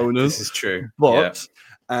their owners. This is true. But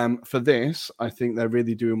for this, I think they're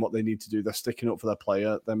really doing what they need to do. They're sticking up for their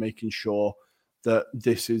player. They're making sure that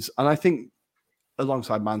this is... And I think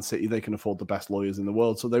alongside Man City, they can afford the best lawyers in the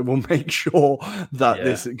world, so they will make sure that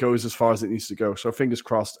this goes as far as it needs to go. So fingers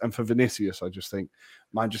crossed. And for Vinicius, I just think,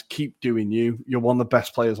 man, just keep doing you. You're one of the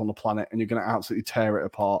best players on the planet, and you're going to absolutely tear it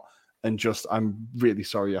apart. And just, I'm really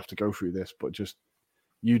sorry you have to go through this, but just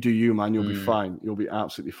you do you, man. You'll be fine. You'll be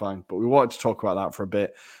absolutely fine. But we wanted to talk about that for a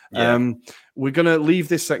bit. We're going to leave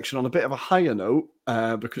this section on a bit of a higher note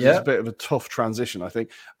because it's a bit of a tough transition, I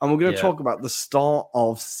think. And we're going to talk about the start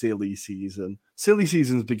of silly season. Silly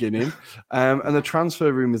season's beginning, and the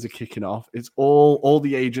transfer rumors are kicking off. It's all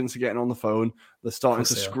the agents are getting on the phone. They're starting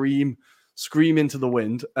to scream into the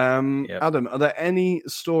wind. Adam, are there any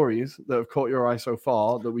stories that have caught your eye so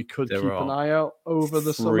far that we could keep an eye out over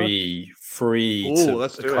the summer? Free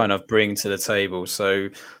to kind of bring to the table. So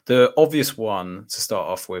the obvious one to start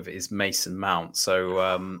off with is Mason Mount. So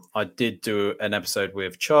I did do an episode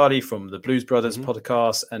with Charlie from the Blues Brothers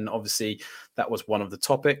podcast, and obviously that was one of the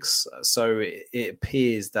topics. So it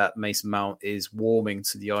appears that Mason Mount is warming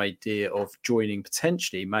to the idea of joining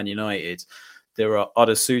potentially Man United. There are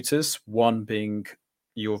other suitors, one being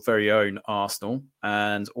your very own Arsenal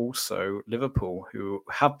and also Liverpool, who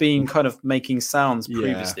have been kind of making sounds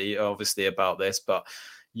previously, obviously, about this. But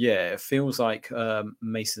yeah, it feels like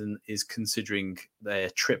Mason is considering their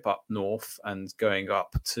trip up north and going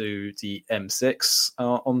up to the M6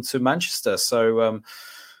 onto Manchester. So,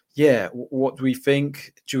 yeah, what do we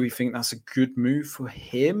think? Do we think that's a good move for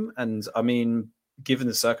him? And I mean, given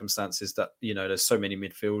the circumstances that, there's so many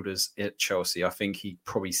midfielders at Chelsea, I think he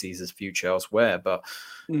probably sees his future elsewhere. But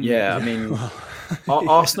yeah, I mean,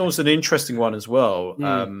 Arsenal's an interesting one as well.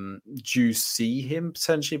 Do you see him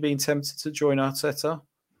potentially being tempted to join Arteta?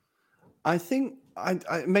 I think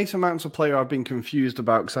Mason Mount's a player I've been confused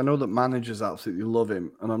about because I know that managers absolutely love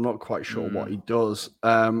him, and I'm not quite sure what he does.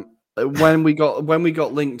 When we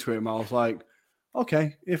got linked to him, I was like,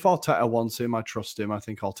 okay, if Arteta wants him, I trust him. I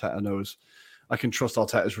think Arteta knows. I can trust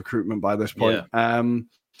Arteta's recruitment by this point. Yeah.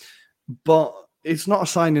 But it's not a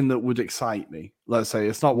signing that would excite me. Let's say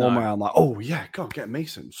it's not one where I'm like, oh yeah, go get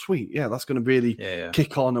Mason, sweet, yeah, that's going to really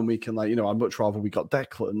kick on, and we can I'd much rather we got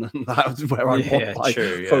Declan, and that's where I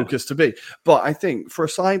want focus to be. But I think for a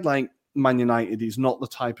side like Man United, he's not the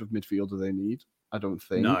type of midfielder they need. I don't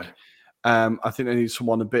think. No. I think they need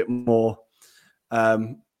someone a bit more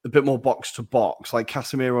box to box. Like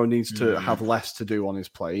Casemiro needs to have less to do on his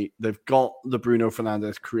plate. They've got the Bruno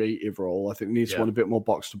Fernandes creative role. I think they need someone a bit more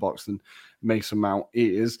box to box than Mason Mount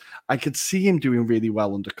is. I could see him doing really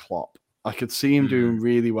well under Klopp. Because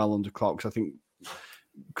I think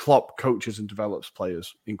Klopp coaches and develops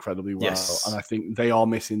players incredibly well. Yes. And I think they are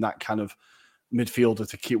missing that kind of midfielder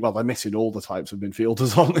to keep. Well, they're missing all the types of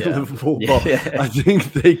midfielders on Liverpool, but I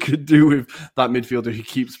think they could do with that midfielder who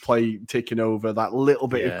keeps play ticking over, that little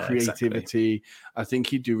bit of creativity. Exactly. I think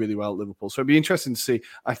he'd do really well at Liverpool. So it'd be interesting to see.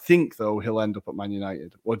 I think, though, he'll end up at Man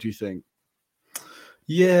United. What do you think?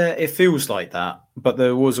 Yeah, it feels like that. But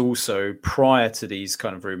there was also, prior to these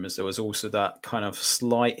kind of rumours, there was also that kind of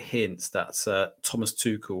slight hint that Thomas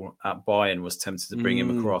Tuchel at Bayern was tempted to bring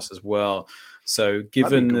him across as well. So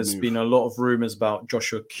given there's been a lot of rumours about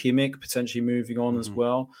Joshua Kimmich potentially moving on as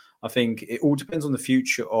well, I think it all depends on the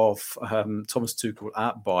future of Thomas Tuchel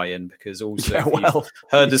at Bayern, because also if you've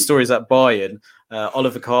heard the stories at Bayern,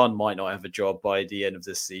 Oliver Kahn might not have a job by the end of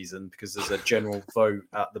this season because there's a general vote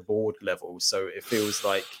at the board level. So it feels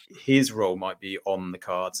like his role might be on the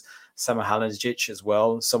cards. Samuel Haliljic as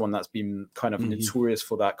well, someone that's been kind of notorious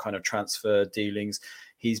for that kind of transfer dealings.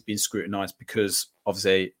 He's been scrutinised because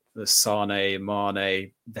obviously the Sane,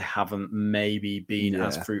 Mane, they haven't maybe been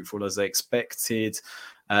as fruitful as they expected.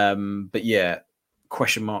 But yeah,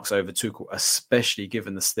 question marks over Tuchel, especially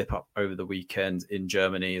given the slip up over the weekend in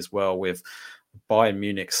Germany as well, with Bayern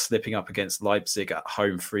Munich slipping up against Leipzig at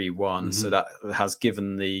home 3-1. So that has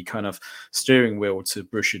given the kind of steering wheel to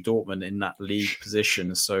Borussia Dortmund in that league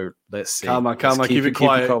position. So let's see. Calma, keep it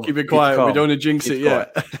quiet. Keep it quiet. We don't want to jinx it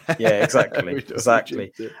yet. Yeah, exactly.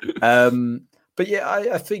 Exactly. But yeah,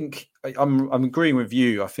 I think I'm agreeing with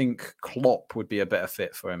you. I think Klopp would be a better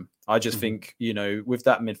fit for him. I just think, with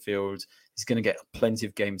that midfield, he's going to get plenty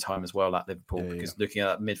of game time as well at Liverpool, because looking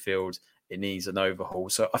at that midfield, it needs an overhaul.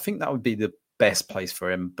 So I think that would be the best place for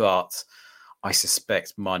him. But I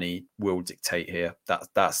suspect money will dictate here.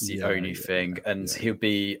 That's the only thing. And he'll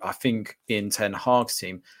be, I think, in Ten Hag's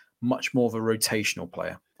team, much more of a rotational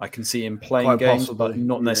player. I can see him playing quite games, possibly, but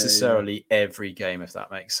not necessarily every game, if that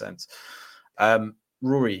makes sense.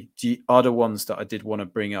 Rory, are the ones that I did want to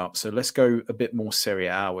bring up. So let's go a bit more Serie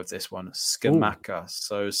A with this one. Scamacca.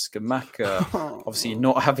 So Scamacca, obviously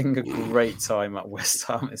not having a great time at West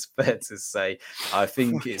Ham, it's fair to say. I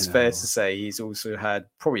think it's fair to say he's also had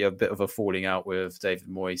probably a bit of a falling out with David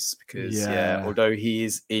Moyes because, although he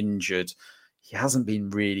is injured, he hasn't been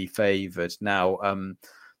really favoured. Now,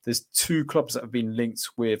 there's two clubs that have been linked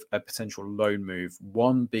with a potential loan move,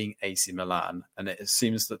 one being AC Milan. And it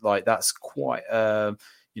seems that that's quite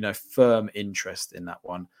firm interest in that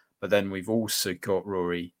one. But then we've also got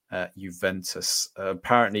Rory Juventus.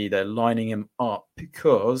 Apparently they're lining him up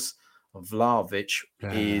because Vlahovic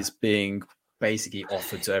is being basically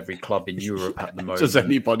offered to every club in Europe at the moment. Does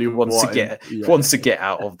anybody wants to get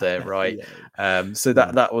out of there, right? So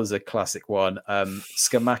that was a classic one.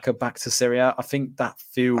 Scamacca back to Serie A. I think that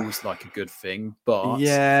feels like a good thing, but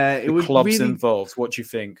the clubs involved. What do you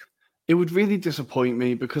think? It would really disappoint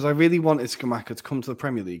me because I really wanted Scamacca to come to the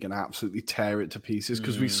Premier League and absolutely tear it to pieces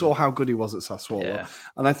because we saw how good he was at Sassuolo.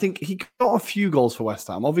 And I think he got a few goals for West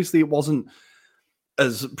Ham. Obviously, it wasn't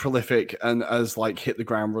as prolific and as hit the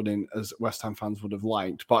ground running as West Ham fans would have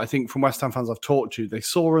liked. But I think from West Ham fans I've talked to, they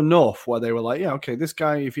saw enough where they were like, yeah, okay, this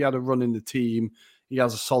guy, if he had a run in the team, he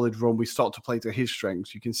has a solid run, we start to play to his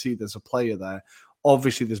strengths. You can see there's a player there.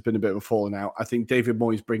 Obviously, there's been a bit of a falling out. I think David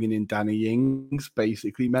Moyes bringing in Danny Ings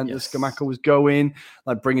basically meant that Scamacca was going,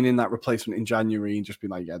 bringing in that replacement in January and just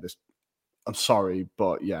being like, yeah, this I'm sorry,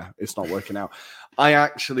 but yeah, it's not working out. I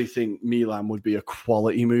actually think Milan would be a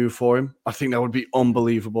quality move for him. I think that would be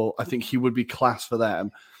unbelievable. I think he would be class for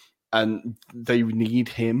them. And they need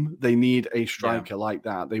him. They need a striker like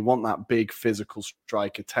that. They want that big physical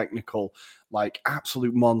striker, technical, like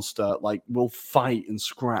absolute monster, like will fight and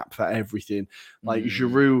scrap for everything. Like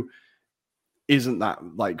Giroud isn't that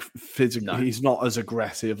like physical. No. He's not as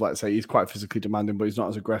aggressive. Let's say he's quite physically demanding, but he's not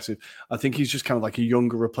as aggressive. I think he's just kind of like a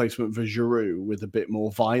younger replacement for Giroud with a bit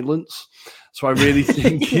more violence. So I really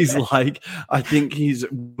think I think he's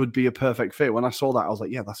would be a perfect fit. When I saw that, I was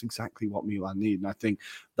like, yeah, that's exactly what Milan need. And I think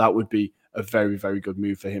that would be a very, very good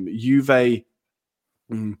move for him. Juve, I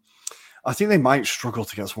think they might struggle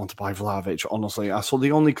to get someone to buy Vlahovic, honestly. I saw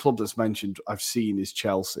the only club that's mentioned I've seen is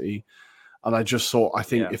Chelsea. And I just thought, I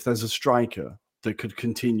think if there's a striker that could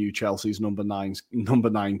continue Chelsea's number nine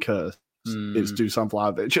curse, it's Dusan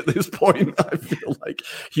Vlahovic at this point. I feel like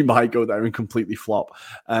he might go there and completely flop.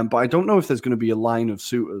 But I don't know if there's going to be a line of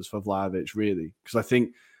suitors for Vlahovic, really, because I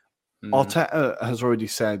think Arteta has already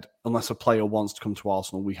said, unless a player wants to come to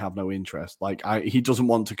Arsenal, we have no interest. Like he doesn't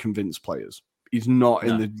want to convince players. He's not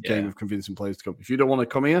in the game of convincing players to come. If you don't want to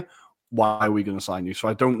come here, why are we going to sign you? So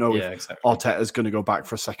I don't know if Arteta is going to go back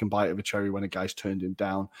for a second bite of a cherry when a guy's turned him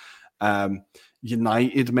down.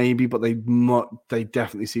 United maybe, but they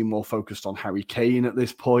definitely seem more focused on Harry Kane at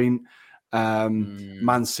this point.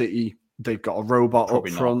 Man City, they've got a robot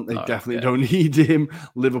probably up front. They definitely don't need him.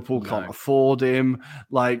 Liverpool can't afford him.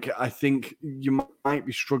 Like I think you might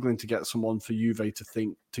be struggling to get someone for Juve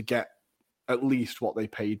to get at least what they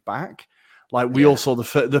paid back. Like we all saw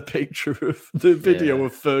the picture of the video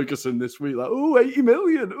of Ferguson this week. Like, 80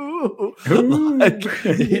 million.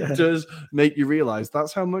 It does make you realize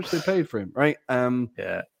that's how much they paid for him, right? And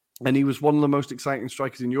he was one of the most exciting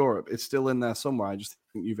strikers in Europe. It's still in there somewhere. I just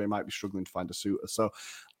think Juve might be struggling to find a suitor. So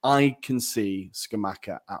I can see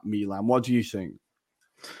Scamacca at Milan. What do you think?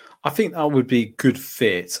 I think that would be a good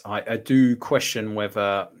fit. I do question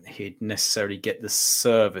whether he'd necessarily get the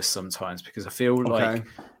service sometimes, because I feel like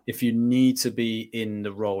if you need to be in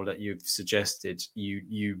the role that you've suggested,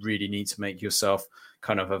 you really need to make yourself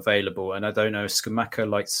kind of available. And I don't know, Scamacca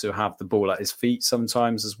likes to have the ball at his feet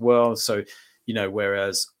sometimes as well. So,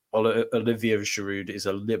 whereas Olivier Giroud is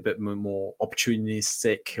a little bit more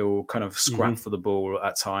opportunistic. He'll kind of scrap for the ball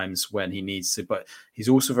at times when he needs to, but he's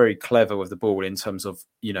also very clever with the ball in terms of,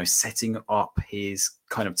 setting up his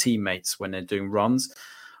kind of teammates when they're doing runs.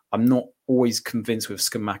 I'm not always convinced with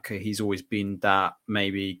Scamacca. He's always been that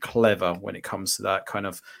maybe clever when it comes to that kind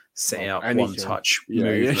of setting up one-touch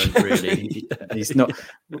movement, really. He's not...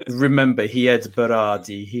 Remember, he had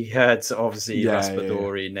Berardi. He had, obviously,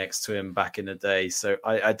 Raspadori next to him back in the day. So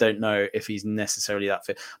I don't know if he's necessarily that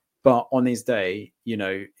fit. But on his day,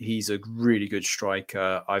 he's a really good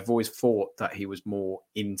striker. I've always thought that he was more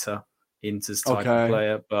Inter's type of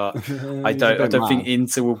player, but I don't think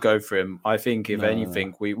Inter will go for him. I think if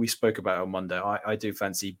anything, we spoke about it on Monday. I do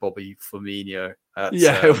fancy Bobby Firmino.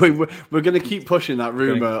 We're going to keep pushing that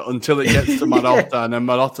rumor until it gets to Marotta, and then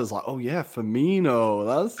Marotta's like, Firmino,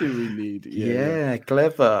 that's who we need.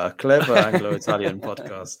 Clever Anglo-Italian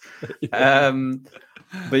podcast.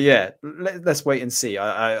 But let's wait and see.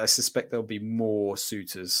 I suspect there'll be more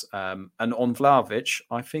suitors. And on Vlahovic,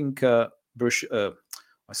 I think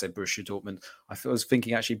I say Borussia Dortmund. I was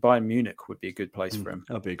thinking actually Bayern Munich would be a good place for him.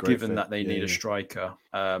 That'd be a great given fit. That they need a striker.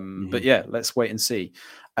 But let's wait and see.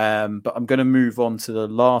 But I'm going to move on to the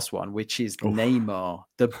last one, which is Neymar,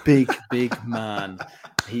 the big man.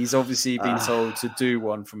 He's obviously been told to do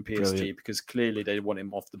one from PSG because clearly they want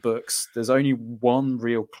him off the books. There's only one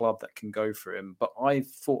real club that can go for him, but I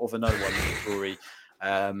thought of another one, Rory.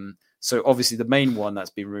 So obviously the main one that's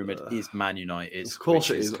been rumoured is Man United. Of course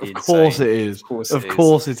it is. Of course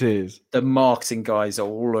it is. The marketing guys are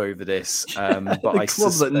all over this. But the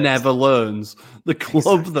club that never learns. The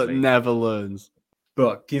club that never learns.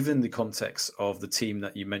 But given the context of the team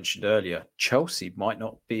that you mentioned earlier, Chelsea might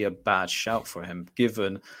not be a bad shout for him,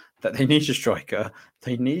 given that they need a striker.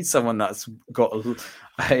 They need someone that's got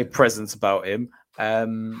a presence about him.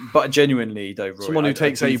 But genuinely, though, Rory, someone who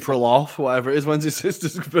takes April off, whatever it is, when's his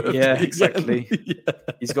sister's birthday? Yeah, exactly.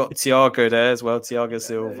 He's got Thiago there as well, Thiago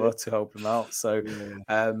Silva, to help him out. So,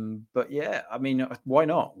 but I mean, why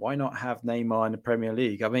not? Why not have Neymar in the Premier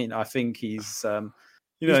League? I mean, I think he's,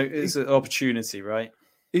 it's an opportunity, right?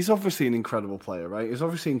 He's obviously an incredible player, right? He's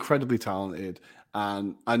obviously incredibly talented.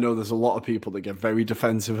 And I know there's a lot of people that get very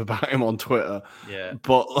defensive about him on Twitter. Yeah.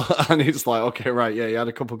 And it's like, okay, right. Yeah, he had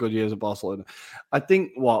a couple of good years at Barcelona. I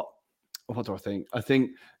think what do I think? I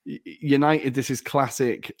think United, this is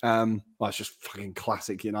classic. It's just fucking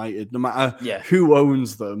classic United. No matter who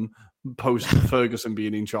owns them, post Ferguson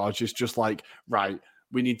being in charge. It's just like, right,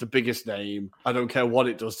 we need the biggest name. I don't care what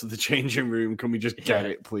it does to the changing room. Can we just get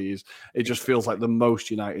it, please? It just feels like the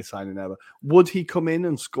most United signing ever. Would he come in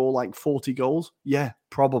and score like 40 goals? Yeah,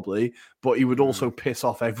 probably. But he would also piss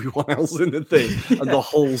off everyone else in the thing. And the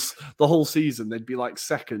whole season, they'd be like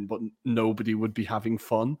second, but nobody would be having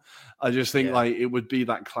fun. I just think like it would be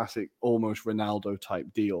that classic, almost Ronaldo type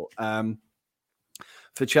deal.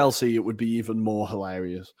 For Chelsea, it would be even more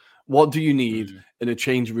hilarious. What do you need in a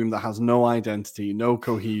changing room that has no identity, no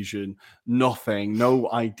cohesion, nothing, no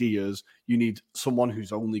ideas? You need someone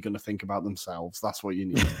who's only going to think about themselves. That's what you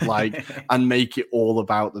need. And make it all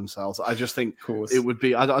about themselves. I just think it would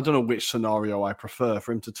be, I don't know which scenario I prefer,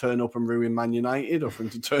 for him to turn up and ruin Man United or for him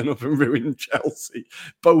to turn up and ruin Chelsea.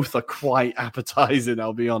 Both are quite appetizing,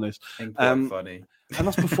 I'll be honest. And quite funny. And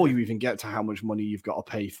that's before you even get to how much money you've got to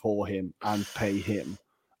pay for him and pay him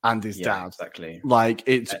and his dad. Exactly. Like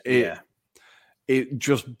it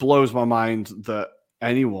just blows my mind that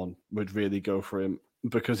anyone would really go for him,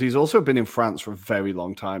 because he's also been in France for a very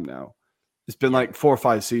long time now. It's been like 4 or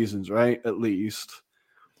 5 seasons, right? At least.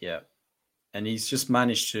 Yeah. And he's just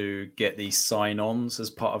managed to get these sign-ons as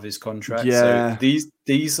part of his contract. Yeah. So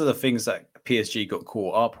these are the things that PSG got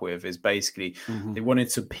caught up with, is basically they wanted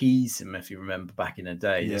to appease him, if you remember back in the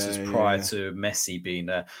day. This was prior to Messi being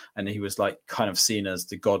there, and he was like kind of seen as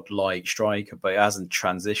the godlike striker, but it hasn't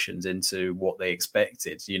transitioned into what they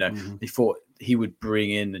expected. You know, they thought he would bring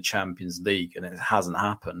in the Champions League, and it hasn't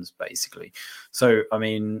happened, basically. So, I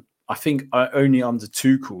mean, I think only under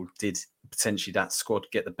Tuchel did potentially that squad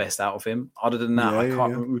get the best out of him. Other than that, I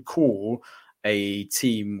can't recall a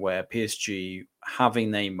team where PSG,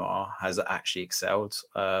 having Neymar, has actually excelled.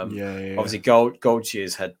 Obviously,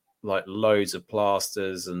 Goldtier's had like loads of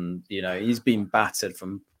plasters, and you know he's been battered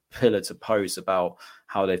from pillar to post about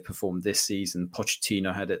how they've performed this season.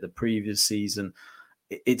 Pochettino had it the previous season.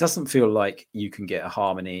 It doesn't feel like you can get a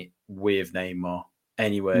harmony with Neymar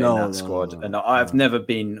anywhere in that squad. And I've never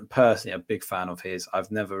been personally a big fan of his. I've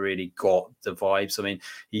never really got the vibes. I mean,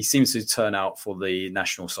 he seems to turn out for the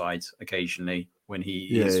national side occasionally when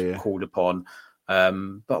he is called upon.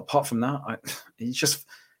 But apart from that, he's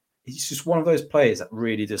just one of those players that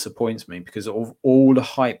really disappoints me, because of all the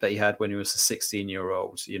hype that he had when he was a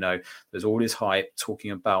 16-year-old. You know, there's all this hype talking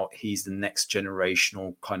about he's the next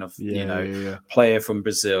generational kind of player from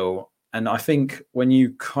Brazil. And I think when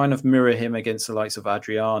you kind of mirror him against the likes of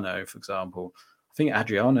Adriano, for example, I think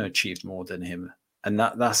Adriano achieved more than him. And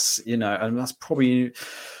that's, you know, and that's probably,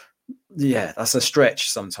 that's a stretch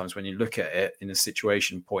sometimes when you look at it in a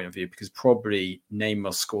situation point of view, because probably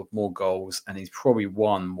Neymar scored more goals and he's probably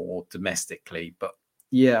won more domestically. But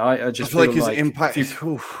I just feel like his impact,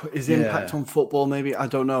 impact on football, maybe, I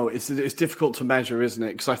don't know. It's difficult to measure, isn't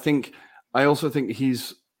it? Because I also think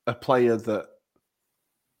he's a player that,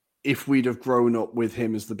 if we'd have grown up with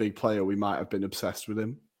him as the big player, we might have been obsessed with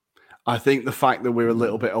him. I think the fact that we're a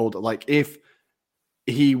little bit older, like if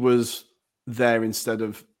he was there instead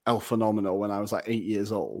of El Fenomeno when I was like 8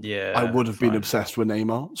 years old, I would have been obsessed with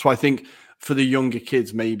Neymar. So I think for the younger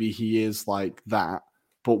kids, maybe he is like that,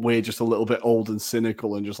 but we're just a little bit old and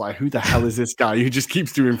cynical and just like, who the hell is this guy who just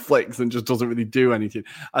keeps doing flicks and just doesn't really do anything?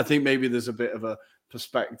 I think maybe there's a bit of a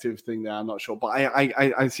perspective thing there. I'm not sure, but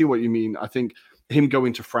I see what you mean. I think him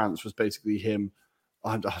going to France was basically him.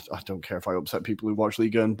 I don't care if I upset people who watch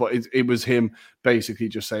Ligue 1, but it was him basically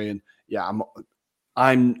just saying,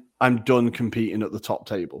 I'm done competing at the top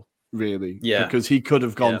table, really. Yeah. Because he could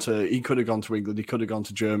have gone to England, he could have gone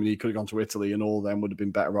to Germany, he could have gone to Italy, and all of them would have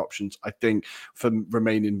been better options, I think, for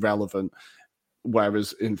remaining relevant.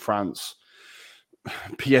 Whereas in France,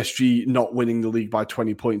 PSG not winning the league by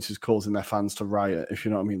 20 points is causing their fans to riot, if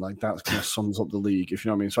you know what I mean. Like, that kind of sums up the league, if you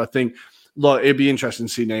know what I mean. So I think, look, it'd be interesting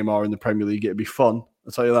to see Neymar in the Premier League. It'd be fun.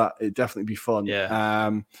 I'll tell you that. It'd definitely be fun.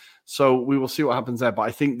 Yeah. So we will see what happens there. But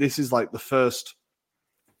I think this is like the first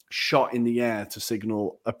shot in the air to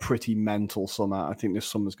signal a pretty mental summer. I think this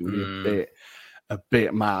summer's going to be a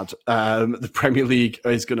bit mad. The Premier League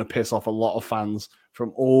is going to piss off a lot of fans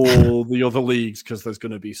from all the other leagues, because there's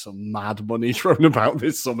going to be some mad money thrown about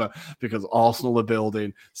this summer, because Arsenal are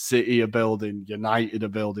building, City are building, United are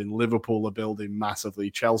building, Liverpool are building massively,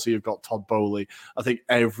 Chelsea have got Todd Bowley. I think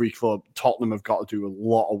every club, Tottenham have got to do a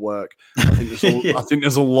lot of work. I think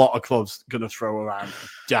there's a lot of clubs going to throw around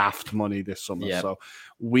daft money this summer. Yep. So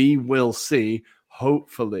we will see.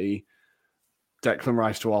 Hopefully Declan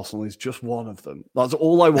Rice to Arsenal is just one of them. That's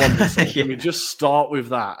all I want. Can we just start with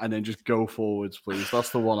that and then just go forwards, please? That's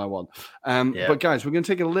the one I want. But guys, we're going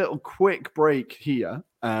to take a little quick break here.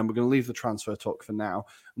 We're going to leave the transfer talk for now.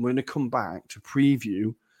 And we're going to come back to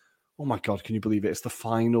preview Oh my God, can you believe it? It's the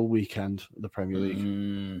final weekend of the Premier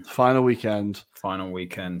League. Final weekend.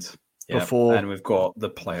 Yeah. Before... And we've got the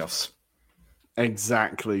playoffs.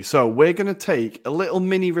 Exactly. So we're going to take a little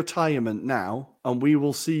mini retirement now, and we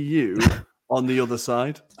will see you on the other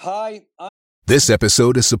side. Hi. This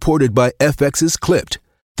episode is supported by FX's Clipped,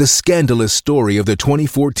 the scandalous story of the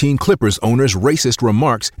 2014 Clippers owner's racist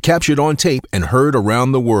remarks captured on tape and heard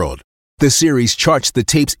around the world. The series charts the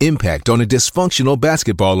tape's impact on a dysfunctional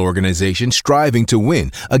basketball organization striving to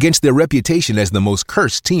win against their reputation as the most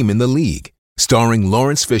cursed team in the league. Starring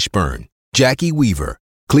Lawrence Fishburne, Jackie Weaver,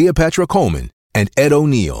 Cleopatra Coleman, and Ed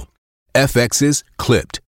O'Neill. FX's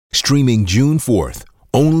Clipped, streaming June 4th,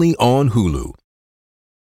 only on Hulu.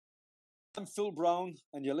 I'm Phil Brown,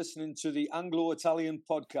 and you're listening to the Anglo-Italian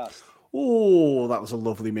podcast. Oh, that was a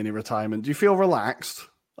lovely mini retirement. Do you feel relaxed?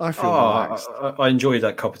 I feel relaxed. I enjoyed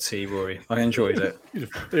that cup of tea, Rory. I enjoyed it.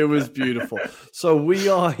 It was beautiful. So we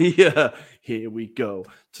are here we go,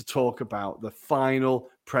 to talk about the final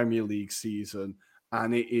Premier League season.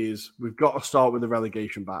 And we've got to start with the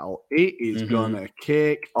relegation battle. It is going to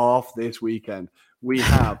kick off this weekend. We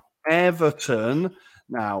have Everton.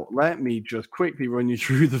 Now, let me just quickly run you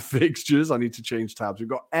through the fixtures. I need to change tabs. We've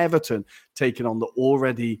got Everton taking on the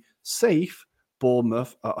already safe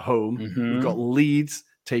Bournemouth at home. We've got Leeds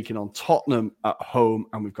taking on Tottenham at home.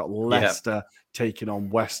 And we've got Leicester taking on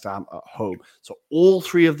West Ham at home. So all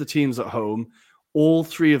three of the teams at home, all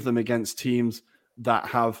three of them against teams that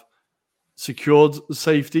have secured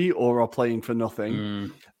safety or are playing for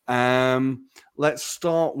nothing. Let's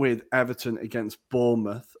start with Everton against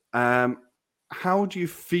Bournemouth. How do you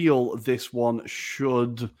feel this one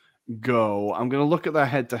should go? I'm going to look at their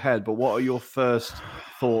head-to-head, but what are your first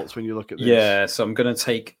thoughts when you look at this? Yeah, so I'm going to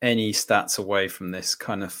take any stats away from this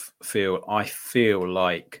kind of feel. I feel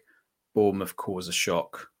like Bournemouth cause a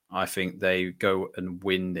shock. I think they go and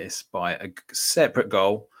win this by a separate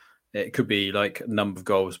goal. It could be like a number of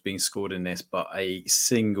goals being scored in this, but a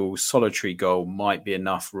single solitary goal might be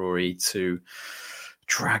enough, Rory, to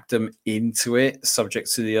drag them into it,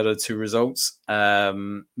 subject to the other two results.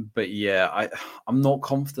 But yeah, I'm not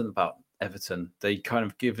confident about Everton. They kind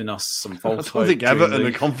of given us some false hope. I don't think Everton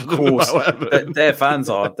are confident about Everton. Their fans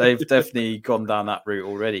are. They've definitely gone down that route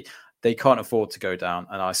already. They can't afford to go down,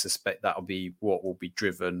 and I suspect that'll be what will be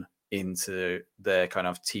driven into their kind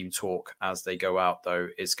of team talk as they go out, though.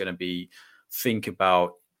 It's going to be think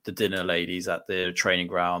about the dinner ladies at the training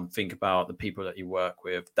ground, think about the people that you work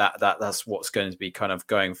with. That's what's going to be kind of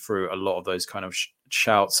going through a lot of those kind of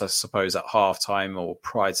shouts, I suppose, at halftime or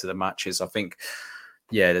prior to the matches. I think,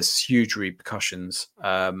 yeah, there's huge repercussions.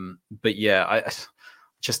 But yeah, I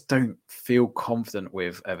just don't feel confident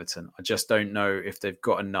with Everton. I just don't know if they've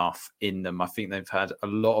got enough in them. I think they've had a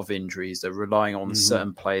lot of injuries. They're relying on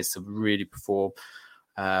certain players to really perform.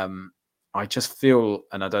 I just feel,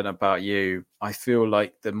 and I don't know about you, I feel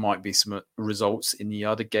like there might be some results in the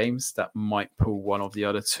other games that might pull one of the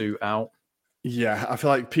other two out. Yeah, I feel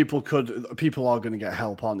like people are going to get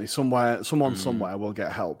help, aren't they? Someone somewhere will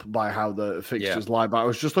get help by how the fixtures lie. But I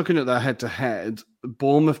was just looking at their head-to-head.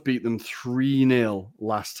 Bournemouth beat them 3-0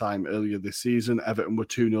 last time earlier this season. Everton were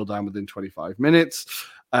 2-0 down within 25 minutes.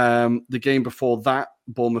 The game before that,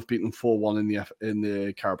 Bournemouth beat them 4-1 in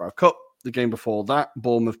the Carabao Cup. The game before that,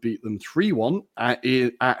 Bournemouth beat them 3-1 at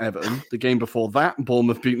Everton. The game before that,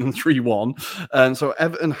 Bournemouth beat them 3-1. And so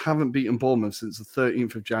Everton haven't beaten Bournemouth since the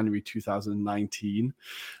 13th of January 2019.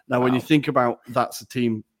 Now, when you think about that's a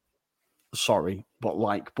team, but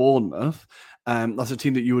like Bournemouth, that's a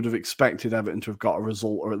team that you would have expected Everton to have got a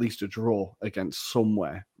result or at least a draw against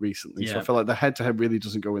somewhere recently. Yeah. So I feel like the head-to-head really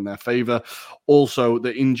doesn't go in their favour. Also,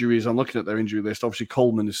 the injuries, I'm looking at their injury list. Obviously,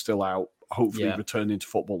 Coleman is still out, hopefully returning to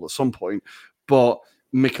football at some point. But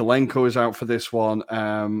Mikalenko is out for this one.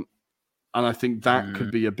 And I think that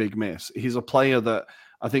could be a big miss. He's a player that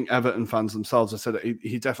I think Everton fans themselves have said that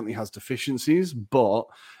he definitely has deficiencies, but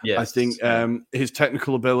I think his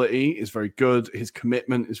technical ability is very good. His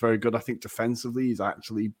commitment is very good. I think defensively he's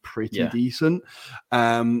actually pretty decent.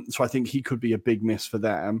 So I think he could be a big miss for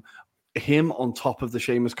them. Him on top of the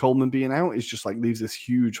Seamus Coleman being out is just like leaves this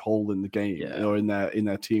huge hole in the game or in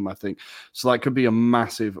their team, I think. So that could be a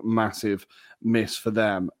massive, massive miss for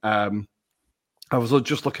them. I was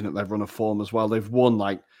just looking at their run of form as well. They've won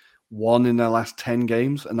like one in their last 10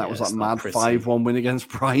 games, and that was that mad 5-1 win against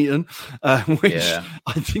Brighton, which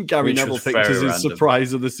I think Gary Neville picked as his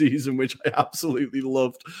surprise of the season, which I absolutely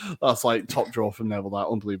loved. That's like top draw from Neville, that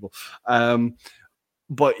unbelievable.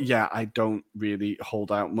 But yeah, I don't really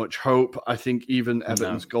hold out much hope. I think even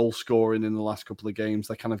Everton's goal scoring in the last couple of games,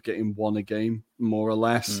 they're kind of getting one a game, more or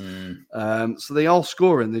less. So they are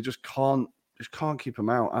scoring, they just can't just can't keep them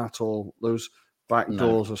out at all. Those back No.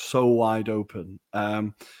 doors are so wide open.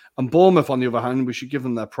 And Bournemouth, on the other hand, we should give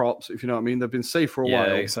them their props, if you know what I mean. They've been safe for a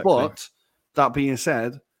while. Exactly. But that being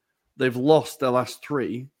said, they've lost their last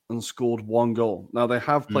 3 and scored 1 goal. Now, they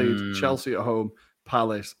have played Chelsea at home,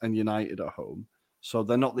 Palace, and United at home. So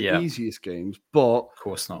they're not the easiest games, but Of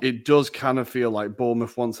course not. it does kind of feel like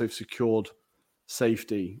Bournemouth, once they've secured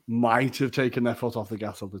safety, might have taken their foot off the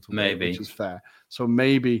gas a little bit, which is fair. So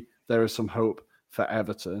maybe there is some hope for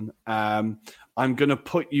Everton. I'm going to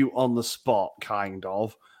put you on the spot, kind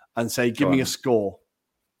of, and say, give me a score.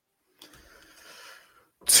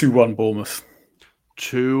 2-1 Bournemouth.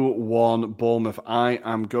 2-1 Bournemouth. I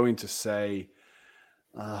am going to say,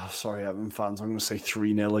 sorry, Everton fans, I'm going to say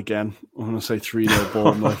 3-0 again. I'm going to say 3-0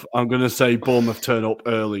 Bournemouth. I'm going to say Bournemouth turn up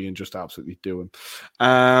early and just absolutely do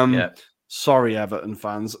them. Sorry, Everton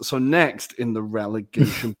fans. So next in the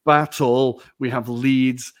relegation battle, we have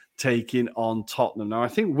Leeds taking on Tottenham. Now, I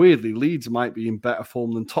think weirdly, Leeds might be in better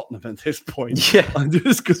form than Tottenham at this point. Yeah, I'm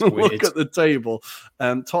just going to look at the table.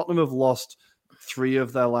 Tottenham have lost 3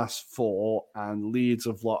 of their last 4, and Leeds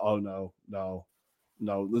have lost. Oh no.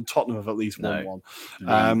 The Tottenham have at least won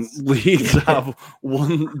 1. Leeds have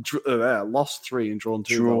lost 3 and drawn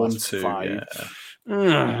 2 of their last 5.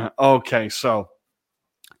 Yeah. Okay, so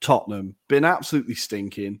Tottenham been absolutely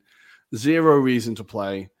stinking. 0 reason to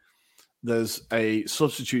play. There's a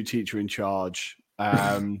substitute teacher in charge.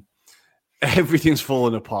 Everything's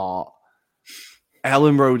falling apart.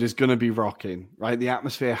 Ellen Road is going to be rocking, right? The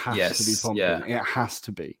atmosphere has to be pumping. It has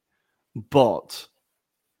to be. But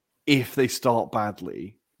if they start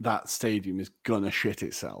badly, that stadium is going to shit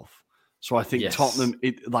itself. So I think Tottenham,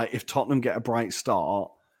 if Tottenham get a bright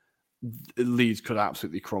start, Leeds could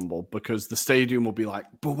absolutely crumble because the stadium will be like,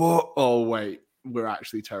 oh, wait. We're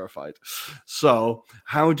actually terrified. So,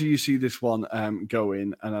 how do you see this one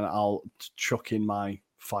going? And then I'll chuck in my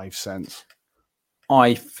 5 cents.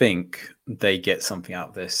 I think they get something out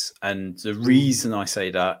of this. And the reason I say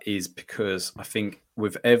that is because I think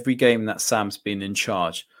with every game that Sam's been in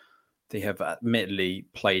charge, they have admittedly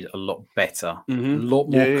played a lot better, a lot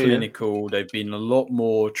more clinical. They've been a lot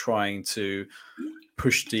more trying to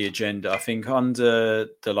push the agenda. I think under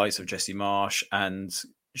the likes of Jesse Marsh and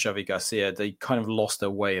Xavi Garcia, they kind of lost their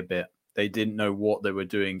way a bit. They didn't know what they were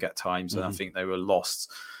doing at times, and I think they were lost.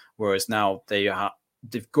 Whereas now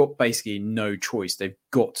they've got basically no choice. They've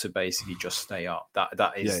got to basically just stay up.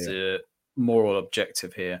 That is the moral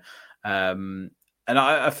objective here. And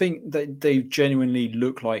I think that they genuinely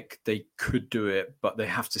look like they could do it, but they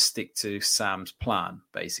have to stick to Sam's plan,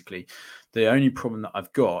 basically. The only problem that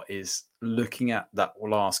I've got is looking at that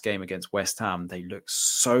last game against West Ham, they look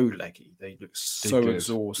so leggy. They look so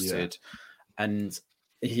exhausted. Yeah. And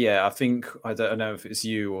I think, I don't know if it's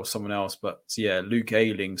you or someone else, but Luke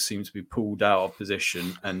Ayling seems to be pulled out of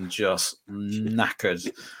position and just knackered,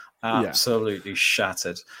 absolutely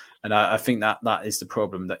shattered. And I think that is the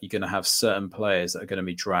problem, that you're going to have certain players that are going to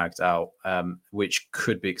be dragged out, which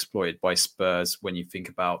could be exploited by Spurs when you think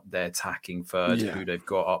about their attacking third, who they've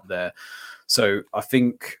got up there. So I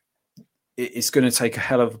think it's going to take a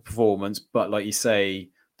hell of a performance, but like you say,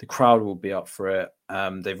 the crowd will be up for it.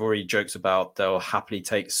 They've already joked about they'll happily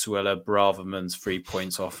take Suella Braverman's 3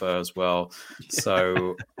 points offer as well.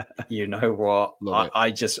 So you know what?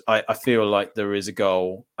 I feel like there is a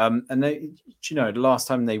goal. And they, the last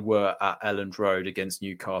time they were at Elland Road against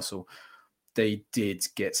Newcastle, they did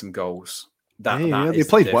get some goals. They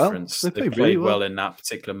played well. They played really well in that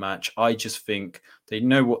particular match. I just think they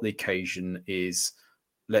know what the occasion is.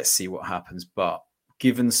 Let's see what happens. But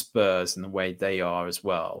given Spurs and the way they are as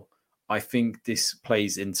well, I think this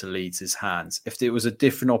plays into Leeds' hands. If it was a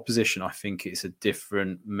different opposition, I think it's a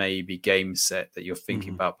different maybe game set that you're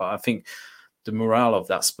thinking about. But I think the morale of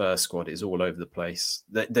that Spurs squad is all over the place.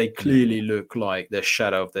 They clearly look like they're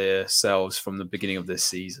shadow of themselves from the beginning of this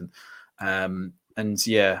season.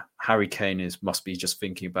 Harry Kane must be just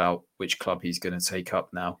thinking about which club he's going to take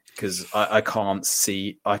up now, because I can't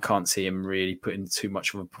see him really putting too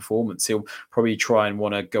much of a performance. He'll probably try and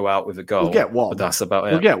want to go out with a goal. We'll get one, but that's about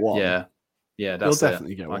it. We'll get one. Yeah, that's He'll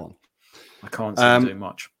definitely get one. I can't see him doing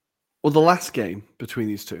much. Well, the last game between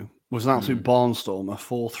these two was an absolute barnstormer,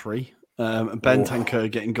 4-3.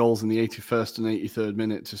 Bentancur getting goals in the 81st and 83rd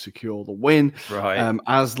minute to secure the win. Right.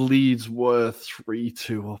 As Leeds were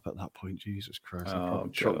 3-2 up at that point. Jesus Christ. They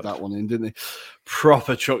probably chucked that one in, didn't they?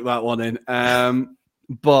 Proper chucked that one in.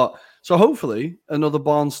 But so hopefully another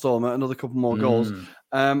barnstormer, another couple more goals.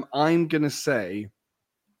 I'm going to say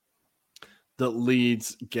that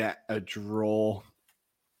Leeds get a draw.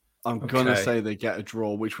 I'm going to say they get a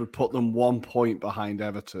draw, which would put them 1 point behind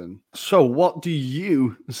Everton. So what do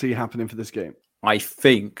you see happening for this game? I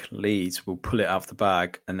think Leeds will pull it out of the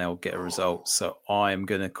bag and they'll get a result. So I'm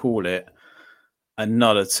going to call it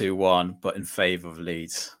another 2-1, but in favour of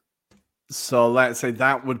Leeds. So let's say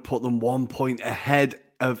that would put them 1 point ahead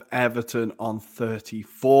of Everton on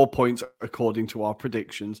 34 points, according to our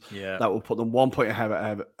predictions. Yeah. That will put them 1 point ahead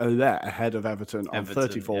of Everton on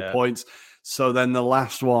 34 points. So then the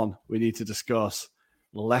last one we need to discuss,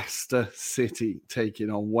 Leicester City taking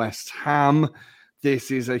on West Ham.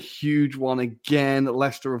 This is a huge one again.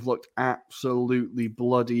 Leicester have looked absolutely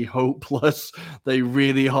bloody hopeless. They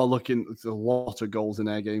really are looking. There's a lot of goals in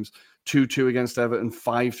their games. 2-2 against Everton,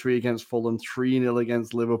 5-3 against Fulham, 3-0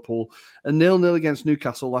 against Liverpool, and 0-0 against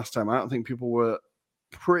Newcastle last time. I don't think people were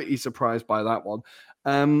pretty surprised by that one.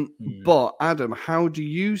 But Adam, how do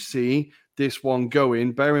you see this one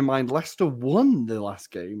going? Bear in mind, Leicester won the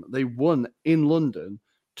last game. They won in London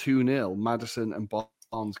 2-0. Maddison and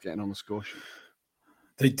Barnes getting on the score sheet.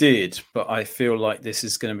 They did, but I feel like this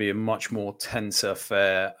is going to be a much more tense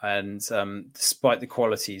affair. And despite the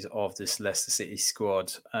qualities of this Leicester City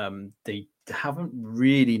squad, they haven't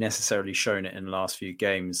really necessarily shown it in the last few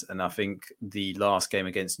games. And I think the last game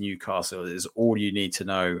against Newcastle is all you need to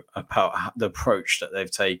know about the approach that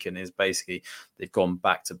they've taken. Is basically they've gone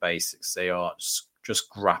back to basics. They are just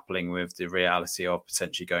grappling with the reality of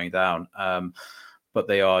potentially going down. But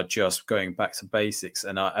they are just going back to basics.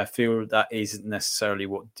 And I feel that isn't necessarily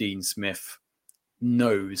what Dean Smith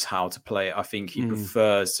knows how to play. I think he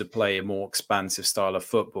prefers to play a more expansive style of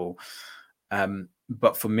football.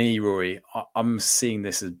 But for me, Rory, I'm seeing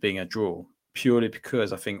this as being a draw, purely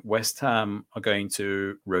because I think West Ham are going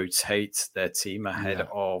to rotate their team ahead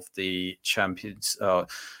of the Champions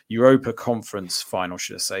Europa Conference final,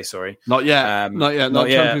 should I say? Sorry, not yet, not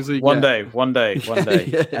Champions League. One day.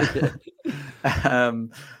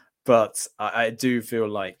 But I do feel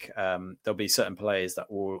like there'll be certain players that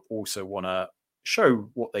will also want to show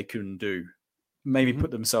what they can do. Maybe put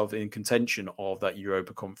themselves in contention of that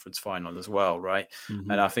Europa Conference final as well, right?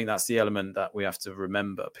 And I think that's the element that we have to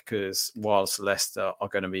remember, because whilst Leicester are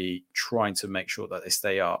going to be trying to make sure that they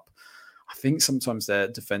stay up, I think sometimes their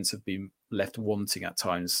defence have been left wanting at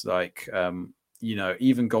times. Like,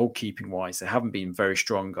 even goalkeeping wise, they haven't been very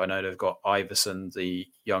strong. I know they've got Iverson, the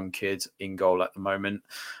young kid, in goal at the moment.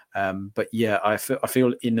 But yeah, I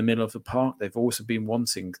feel in the middle of the park, they've also been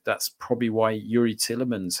wanting. That's probably why Yuri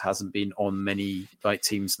Tillemans hasn't been on many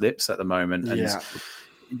teams' lips at the moment. And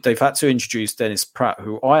they've had to introduce Dennis Pratt,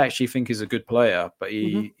 who I actually think is a good player, but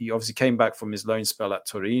he obviously came back from his loan spell at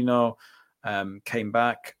Torino, came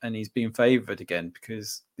back, and he's been favoured again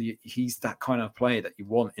because he's that kind of player that you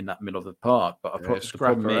want in that middle of the park. But the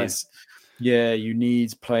problem is, you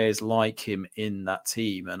need players like him in that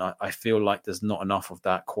team. And I feel like there's not enough of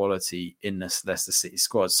that quality in this Leicester City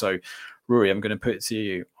squad. So, Rory, I'm going to put it to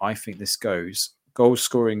you. I think this goes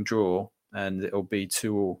goal-scoring draw, and it'll be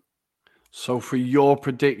 2-2. So for your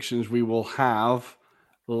predictions, we will have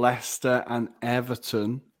Leicester and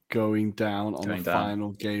Everton going down on the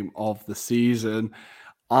final game of the season.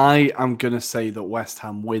 I am going to say that West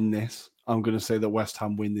Ham win this. I'm going to say that West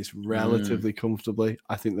Ham win this relatively comfortably.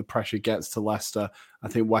 I think the pressure gets to Leicester. I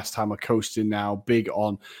think West Ham are coasting now, big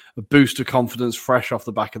on a boost of confidence, fresh off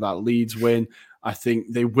the back of that Leeds win. I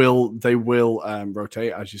think they will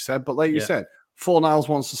rotate, as you said. But like you said, Fornals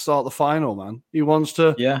wants to start the final, man. He wants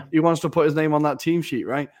to put his name on that team sheet,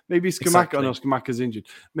 right? Maybe Skamaka's injured.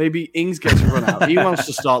 Maybe Ings gets a run out. He wants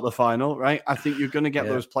to start the final, right? I think you're going to get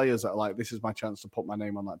those players that are like, this is my chance to put my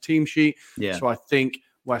name on that team sheet. Yeah. So I think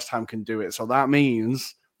West Ham can do it. So that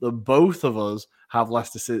means that both of us have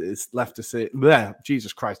Leicester City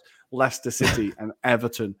and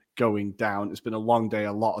Everton going down. It's been a long day,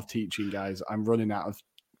 a lot of teaching, guys. I'm running out of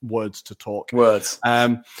words to talk.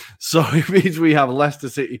 So it means we have Leicester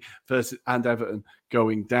City and Everton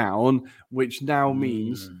going down, which now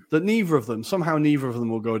means that neither of them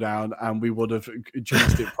will go down, and we would have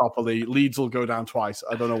jinxed it properly. Leeds will go down twice.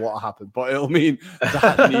 I don't know what will happen, but it'll mean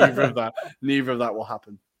that neither of that will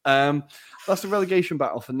happen. That's the relegation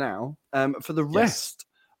battle for now. For the rest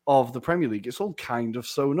of the Premier League, it's all kind of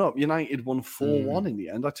sewn up. United won 4-1 in the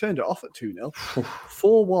end. I turned it off at 2-0.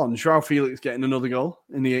 4-1. João Felix getting another goal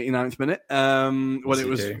in the 89th minute when it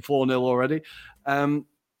was 4-0 already.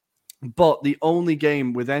 But the only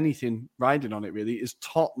game with anything riding on it really is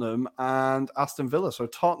Tottenham and Aston Villa. So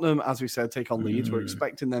Tottenham, as we said, take on Leeds. We're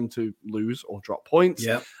expecting them to lose or drop points.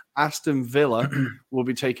 Yeah. Aston Villa will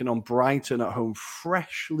be taking on Brighton at home,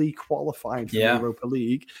 freshly qualified for the Europa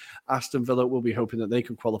League. Aston Villa will be hoping that they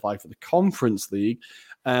can qualify for the Conference League.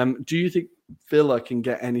 Do you think Villa can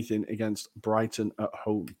get anything against Brighton at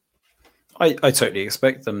home? I totally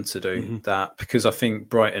expect them to do that, because I think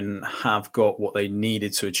Brighton have got what they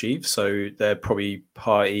needed to achieve. So they're probably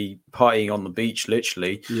partying on the beach,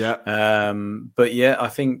 literally. Yeah. But yeah, I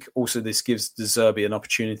think also this gives De Zerbi an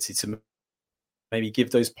opportunity to maybe give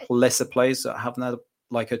those lesser players that haven't had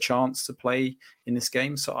like a chance to play in this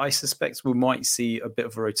game. So I suspect we might see a bit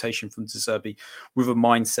of a rotation from De Zerbi with a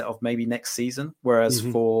mindset of maybe next season. Whereas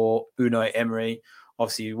for Unai Emery,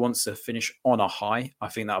 obviously, he wants to finish on a high. I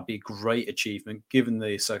think that would be a great achievement given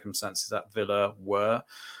the circumstances that Villa were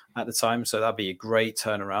at the time. So that'd be a great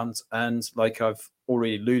turnaround. And like I've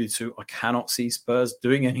already alluded to, I cannot see Spurs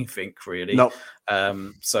doing anything really. No.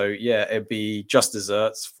 So yeah, it'd be just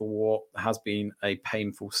desserts for what has been a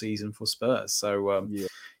painful season for Spurs. So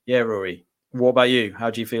yeah, Rory, what about you? How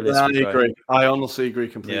do you feel this week? I agree. I honestly agree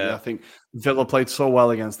completely. Yeah. I think Villa played so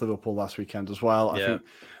well against Liverpool last weekend as well. I think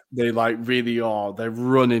they really are. They're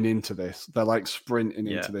running into this. They're like sprinting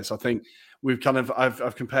into this. I think we've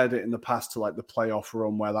I've compared it in the past to like the playoff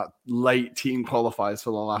run where that late team qualifies for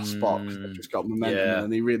the last spot because they've just got momentum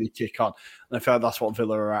and they really kick on. And I feel like that's what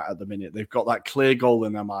Villa are at the minute. They've got that clear goal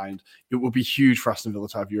in their mind. It would be huge for Aston Villa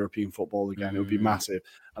to have European football again. It would be massive.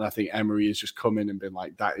 And I think Emery has just come in and been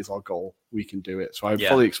like, that is our goal. We can do it. So I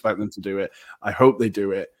fully expect them to do it. I hope they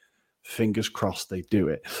do it. Fingers crossed they do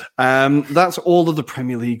it. That's all of the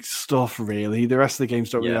Premier League stuff, really. The rest of the games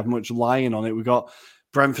don't really have much lying on it. We've got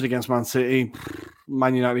Brentford against Man City,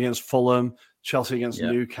 Man United against Fulham, Chelsea against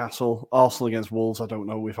Newcastle, Arsenal against Wolves. I don't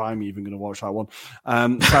know if I'm even going to watch that one.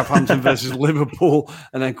 Southampton versus Liverpool,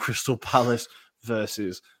 and then Crystal Palace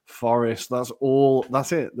versus Forest. That's all.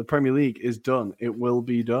 That's it. The Premier League is done. It will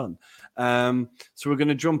be done. So we're going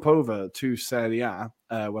to jump over to Serie A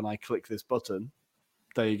when I click this button.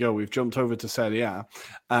 There you go. We've jumped over to Serie A.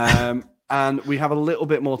 And we have a little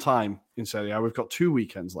bit more time in Serie A. We've got 2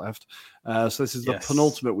 weekends left. So this is the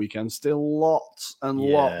penultimate weekend. Still lots and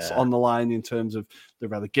lots on the line in terms of the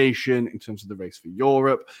relegation, in terms of the race for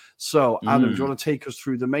Europe. So, Adam, do you want to take us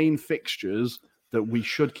through the main fixtures that we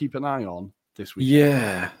should keep an eye on this week?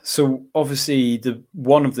 Yeah. So obviously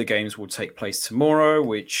one of the games will take place tomorrow,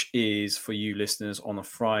 which is for you listeners on a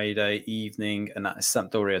Friday evening, and that is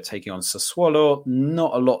Sampdoria taking on Sassuolo.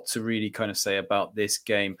 Not a lot to really kind of say about this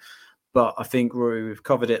game, but I think we've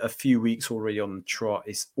covered it a few weeks already on the trot.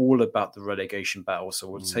 It's all about the relegation battle. So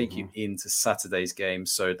we'll take you into Saturday's game.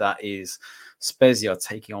 So that is Spezia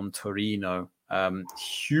taking on Torino.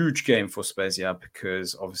 Huge game for Spezia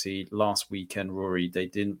because obviously last weekend, Rory, they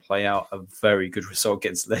didn't play out a very good result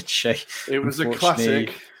against Lecce. It was a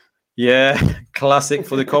classic. Yeah, classic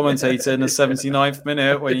for the commentator in the 79th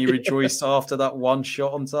minute when he rejoiced after that one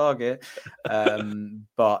shot on target.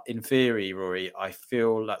 But in theory, Rory, I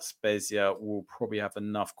feel that Spezia will probably have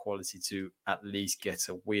enough quality to at least get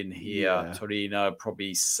a win here. Yeah. Torino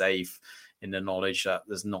probably safe in the knowledge that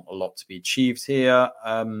there's not a lot to be achieved here.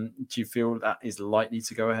 Do you feel that is likely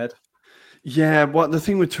to go ahead? Yeah, well, the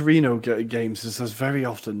thing with Torino games is there's very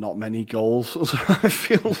often not many goals. So I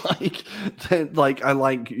feel like I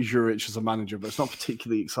like Juric as a manager, but it's not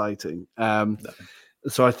particularly exciting. No.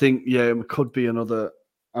 So I think, it could be another.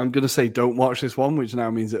 I'm going to say don't watch this one, which now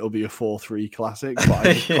means it'll be a 4-3 classic, but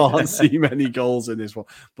I can't see many goals in this one.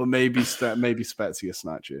 But maybe Spezia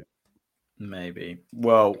snatch it. Maybe.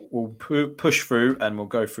 Well, we'll push through and we'll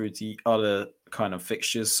go through the other kind of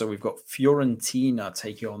fixtures. So we've got Fiorentina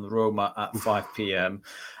taking on Roma at 5 p.m.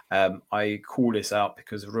 I call this out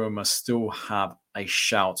because Roma still have a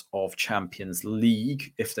shout of Champions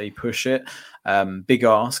League if they push it. Big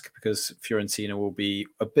ask because Fiorentina will be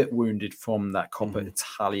a bit wounded from that Coppa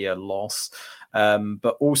Italia loss.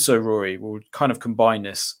 But also, Rory, we'll kind of combine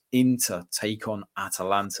this. Inter take on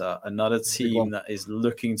Atalanta, another team that is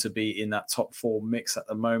looking to be in that top 4 mix at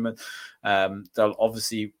the moment. They'll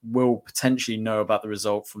obviously will potentially know about the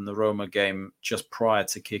result from the Roma game just prior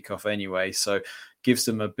to kickoff anyway. So gives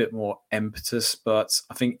them a bit more impetus. But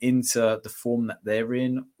I think Inter, the form that they're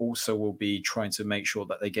in, also will be trying to make sure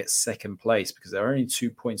that they get second place because they're only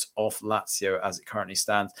 2 points off Lazio as it currently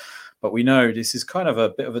stands. But we know this is kind of a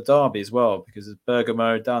bit of a derby as well because it's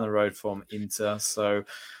Bergamo down the road from Inter. So,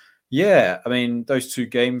 yeah, I mean, those 2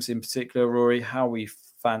 games in particular, Rory, how are we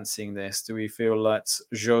fancying this? Do we feel that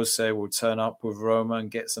Jose will turn up with Roma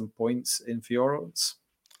and get some points in Fiorent's?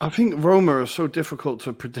 I think Roma are so difficult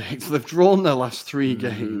to predict. They've drawn their last 3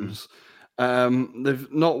 games. They've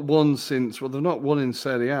not won they've not won in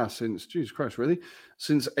Serie A since, Jesus Christ, really?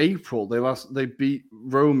 Since April. They beat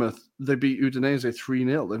Roma, they beat Udinese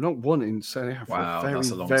 3-0. They've not won in Serie A for a very,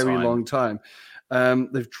 very long time.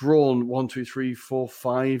 They've drawn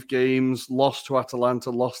 5 games, lost to Atalanta,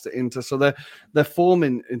 lost to Inter. So their form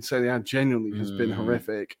in Serie A genuinely has been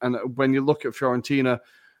horrific. And when you look at Fiorentina,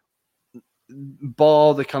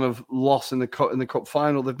 bar the kind of loss in the cup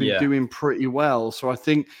final, they've been doing pretty well. So I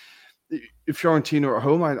think if Fiorentina are at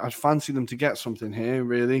home, I'd fancy them to get something here,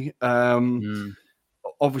 really.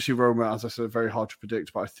 Obviously, Roma, as I said, very hard to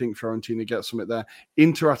predict, but I think Fiorentina gets something there.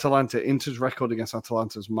 Atalanta. Inter's record against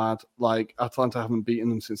Atalanta is mad. Like, Atalanta haven't beaten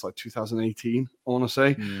them since, 2018, I want to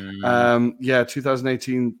say.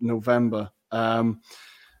 2018, November.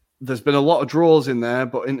 There's been a lot of draws in there,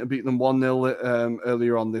 but Inter beat them 1-0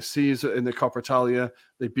 earlier on this season in the Coppa Italia.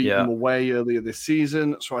 They beat them away earlier this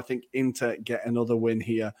season. So I think Inter get another win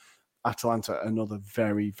here. Atalanta, another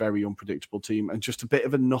very, very unpredictable team. And just a bit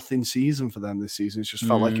of a nothing season for them this season. It's just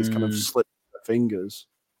felt like it's kind of slipped their fingers.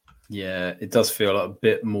 Yeah, it does feel like a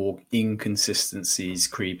bit more inconsistencies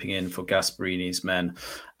creeping in for Gasparini's men.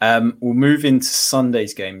 We'll move into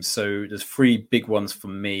Sunday's games. So there's 3 big ones for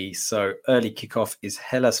me. So early kickoff is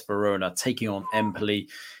Hellas Verona taking on Empoli.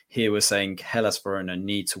 Here we're saying Hellas Verona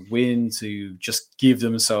need to win to just give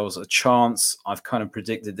themselves a chance. I've kind of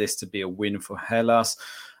predicted this to be a win for Hellas.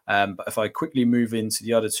 But if I quickly move into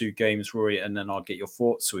the other 2 games, Rory, and then I'll get your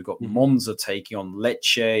thoughts. So we've got Monza taking on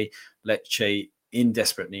Lecce. Lecce in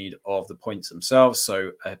desperate need of the points themselves.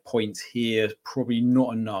 So a point here, probably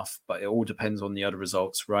not enough, but it all depends on the other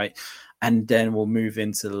results, right? And then we'll move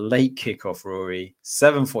into the late kickoff, Rory,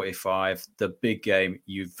 7:45, the big game,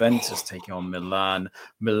 Juventus taking on Milan.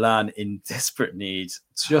 Milan in desperate need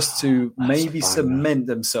just to maybe cement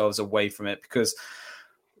themselves away from it, because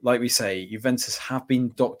like we say, Juventus have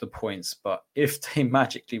been docked the points, but if they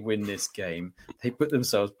magically win this game, they put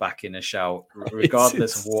themselves back in a shout,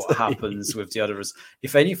 regardless of what happens with the others.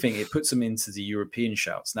 If anything, it puts them into the European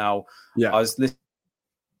shouts. Now, I was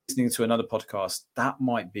listening to another podcast. That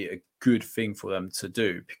might be a good thing for them to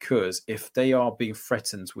do, because if they are being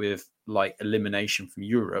threatened with elimination from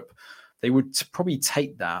Europe, they would probably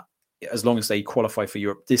take that as long as they qualify for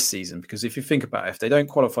Europe this season. Because if you think about it, if they don't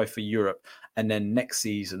qualify for Europe and then next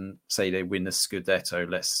season, say they win the Scudetto,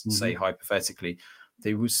 let's say hypothetically,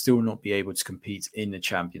 they would still not be able to compete in the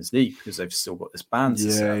Champions League because they've still got this ban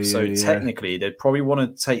to serve. So technically, they'd probably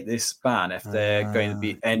want to take this ban if they're going to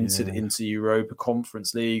be entered into Europa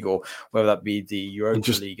Conference League, or whether that be the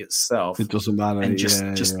Europa League itself. It doesn't matter. And just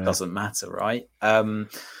doesn't matter, right?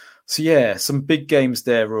 So, some big games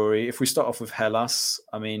there, Rory. If we start off with Hellas,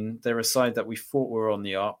 I mean, they're a side that we thought were on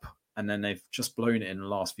the up, and then they've just blown it in the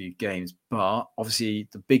last few games. But obviously,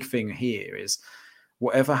 the big thing here is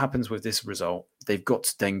whatever happens with this result, they've got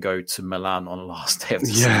to then go to Milan on the last day of the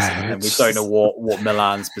season. And we don't know what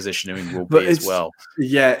Milan's positioning will be as well.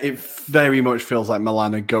 Yeah, it very much feels like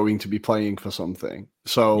Milan are going to be playing for something.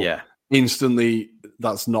 So instantly,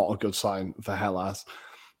 that's not a good sign for Hellas.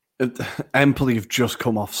 Empoli have just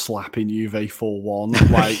come off slapping Juve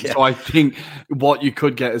 4-1. So I think what you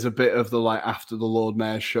could get is a bit of the after the Lord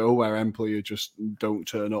Mayor's show, where Empoli just don't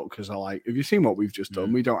turn up because they're like, have you seen what we've just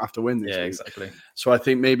done? We don't have to win this week. Exactly. So I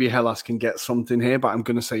think maybe Hellas can get something here, but I'm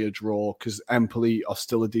going to say a draw because Empoli are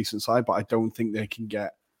still a decent side, but I don't think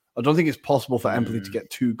it's possible for Empoli to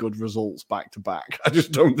get 2 good results back to back. I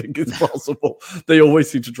just don't think it's possible. They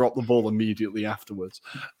always seem to drop the ball immediately afterwards.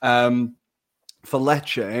 For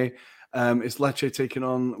Lecce, is Lecce taking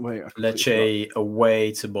on... Lecce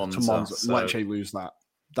away to Monza. Lecce lose that.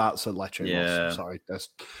 That's a Lecce loss. Sorry.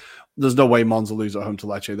 There's no way Monza lose at home to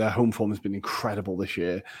Lecce. Their home form has been incredible this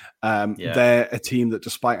year. They're a team that,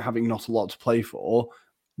 despite having not a lot to play for,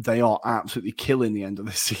 they are absolutely killing the end of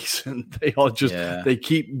this season. They are just... They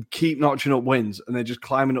keep notching up wins, and they're just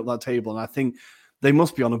climbing up that table. And I think they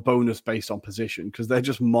must be on a bonus based on position, because they're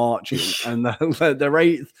just marching and they're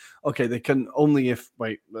 8th. Okay, they can only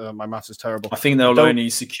my maths is terrible. I think they'll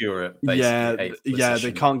only secure it.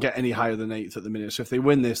 They can't get any higher than 8th at the minute. So if they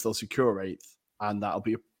win this, they'll secure 8th, and that'll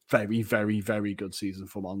be a very, very, very good season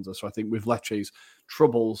for Monza. So I think with Lecce's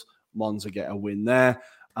troubles, Monza get a win there.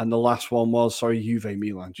 And the last one was, Juve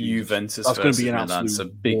Milan. Juventus. That's going to be an absolute It's a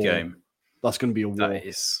big game. That's going to be a war. That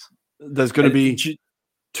is. There's going to be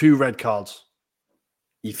 2 red cards.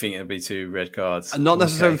 You think it'll be 2 red cards? And not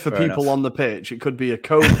necessarily for people on the pitch. It could be a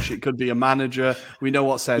coach. It could be a manager. We know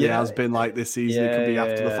what Serie A has been like this season. It could be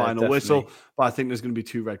after the final whistle. But I think there's going to be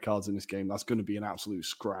 2 red cards in this game. That's going to be an absolute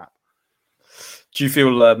scrap. Do you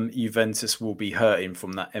feel Juventus will be hurting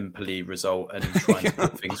from that Empoli result and trying to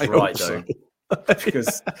put things right, though?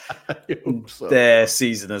 Because their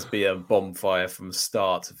season has been a bonfire from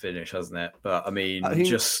start to finish, hasn't it? But I mean,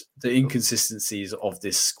 just the inconsistencies of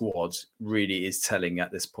this squad really is telling at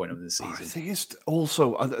this point of the season. I think it's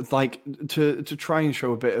also like to try and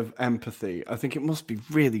show a bit of empathy. I think it must be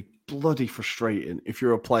really bloody frustrating if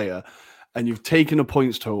you're a player and you've taken a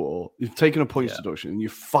points total, you've taken a points deduction, and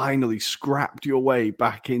you've finally scrapped your way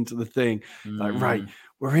back into the thing. Like, right,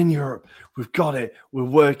 we're in Europe, we've got it, we're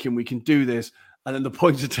working, we can do this. And then the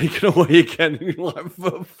points are taken away again. And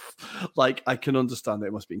you're like, I can understand that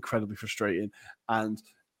it must be incredibly frustrating. And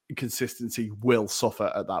consistency will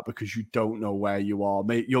suffer at that because you don't know where you are.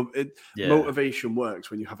 Motivation works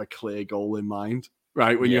when you have a clear goal in mind,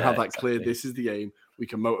 right? When you have that clear, this is the aim, we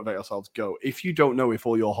can motivate ourselves, go. If you don't know if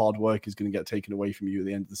all your hard work is going to get taken away from you at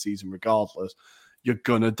the end of the season, regardless, you're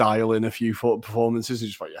going to dial in a few performances and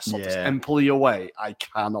just like, yes, I'll just Empoli away. I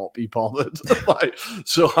cannot be bothered.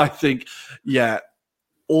 So I think,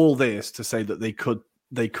 all this to say that they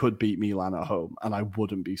could beat Milan at home, and I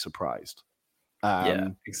wouldn't be surprised.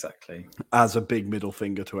 Exactly. As a big middle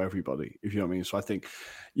finger to everybody, if you know what I mean. So I think,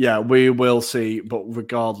 we will see. But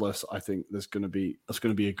regardless, I think that's going to be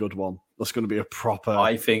a good one. That's going to be a proper,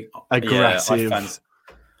 I think, aggressive.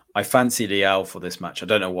 I fancy Leao for this match. I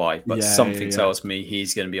don't know why, but something tells me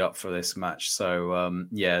he's going to be up for this match. So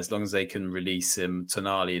as long as they can release him,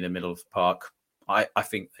 Tonali in the middle of the park, I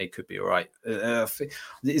think they could be all right.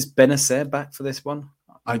 Is Benacer back for this one?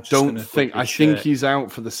 I think he's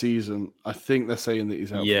out for the season. I think they're saying that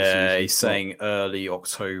he's out. Yeah, for the season, he's saying early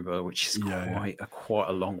October, which is quite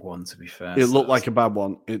a long one, to be fair. It looked like a bad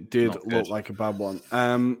one. It did look like a bad one.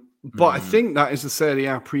 But I think that is the Serie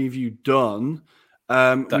A preview done.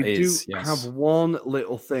 We do have one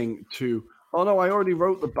little thing to... Oh, no, I already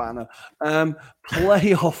wrote the banner.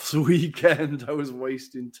 Playoffs weekend. I was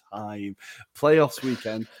wasting time. Playoffs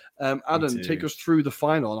weekend. Adam, take us through the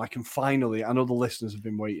final, and I can finally... I know the listeners have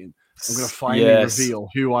been waiting. I'm going to finally reveal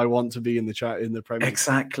who I want to be in the chat in the Premier League.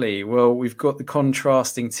 Exactly. Well, we've got the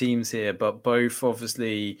contrasting teams here, but both,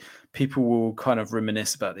 obviously, people will kind of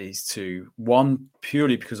reminisce about these two. One,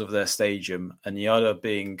 purely because of their stadium, and the other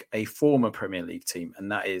being a former Premier League team,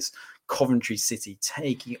 and that is Coventry City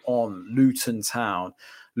taking on Luton Town.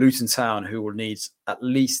 Luton Town, who will need at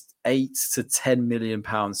least £8 to £10 million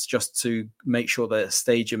just to make sure their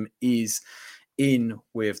stadium is in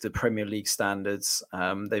with the Premier League standards.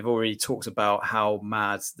 They've already talked about how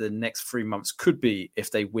mad the next 3 months could be if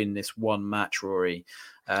they win this one match, Rory.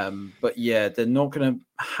 But they're not going to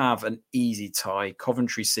have an easy tie.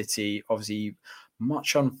 Coventry City, obviously,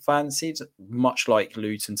 much unfancied, much like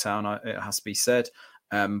Luton Town, it has to be said.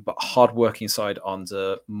 But hard-working side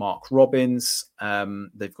under Mark Robbins.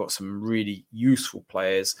 They've got some really useful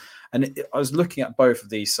players. And I was looking at both of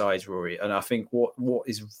these sides, Rory, and I think what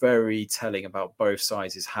is very telling about both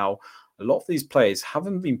sides is how a lot of these players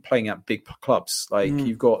haven't been playing at big clubs. Like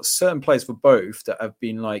you've got certain players for both that have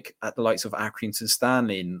been like at the likes of Accrington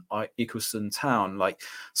Stanley and Eccleston Town. Like,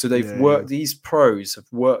 so they've worked, these pros have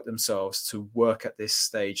worked themselves to work at this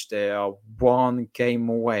stage. They are one game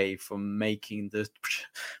away from making the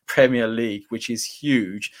Premier League, which is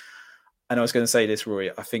huge. And I was going to say this,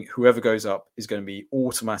 Rory, I think whoever goes up is going to be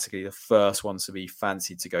automatically the first one to be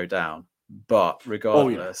fancied to go down. But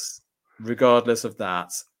regardless of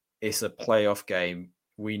that, it's a playoff game.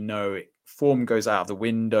 We know form goes out of the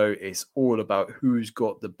window. It's all about who's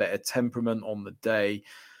got the better temperament on the day.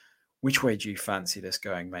 Which way do you fancy this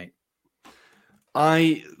going, mate?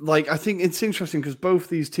 I think it's interesting because both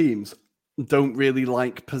these teams don't really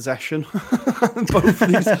like possession.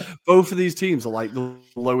 both of these teams are like the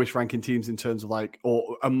lowest ranking teams in terms of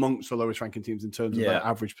or amongst the lowest ranking teams in terms of their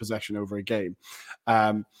average possession over a game.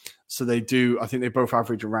 So they do, I think they both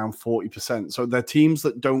average around 40%. So they're teams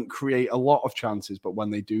that don't create a lot of chances, but when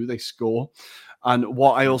they do, they score. And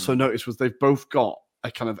what I also noticed was they've both got a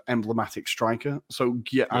kind of emblematic striker. So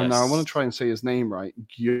and now I want to try and say his name right.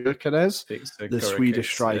 Gyökeres, the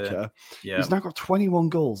Swedish striker. He's now got 21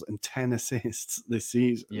 goals and 10 assists this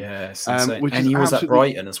season. Yes, and he was at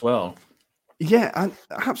Brighton as well. Yeah, and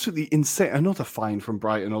absolutely insane. Another fine from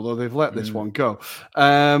Brighton, although they've let this one go.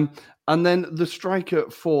 And then the striker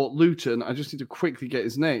for Luton, I just need to quickly get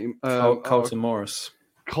his name. Carlton Morris.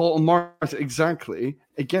 Carlton Morris, exactly.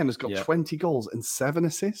 Again, has got 20 goals and 7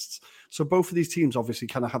 assists. So both of these teams obviously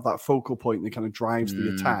kind of have that focal point that kind of drives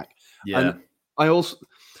the attack. Yeah. And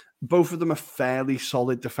both of them are fairly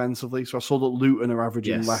solid defensively. So I saw that Luton are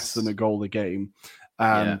averaging less than a goal a game.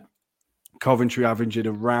 Coventry averaging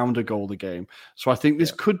around a goal a game. So I think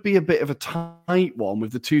this could be a bit of a tight one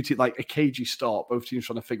with the two teams, like a cagey start, both teams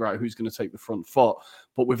trying to figure out who's going to take the front foot,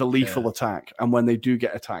 but with a lethal attack. And when they do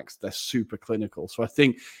get attacks, they're super clinical. So I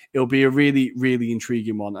think it'll be a really, really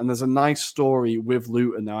intriguing one. And there's a nice story with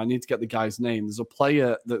Luton now. I need to get the guy's name. There's a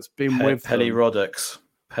player that's been with Pelly them.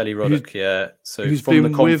 Pelly Roddick, yeah. So who's from the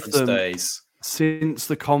been with conference them days. Since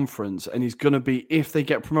the conference, and he's going to be, if they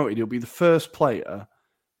get promoted, he'll be the first player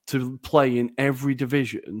to play in every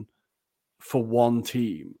division for one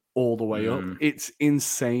team all the way up. It's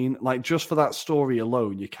insane. Like, just for that story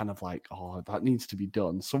alone, you're kind of like, oh, that needs to be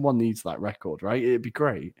done. Someone needs that record, right? It'd be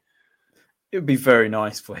great. It would be very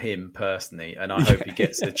nice for him personally, and I hope he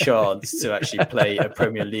gets a chance to actually play a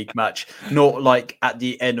Premier League match. Not like at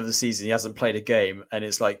the end of the season, he hasn't played a game, and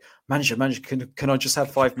it's like, manager, can I just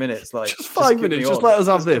have 5 minutes? Like, just 5 minutes, just let us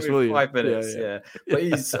have this, will you? 5 minutes, yeah. But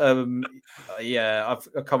he's,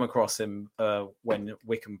 I've come across him when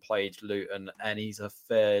Wickham played Luton, and he's a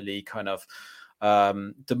fairly kind of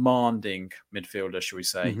demanding midfielder, shall we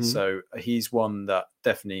say. So he's one that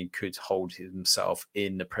definitely could hold himself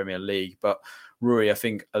in the Premier League. But Rory, I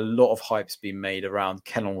think a lot of hype's been made around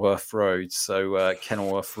Kenilworth Road. So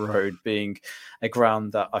Kenilworth Road being a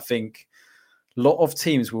ground that I think a lot of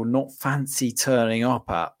teams will not fancy turning up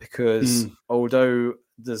at, because although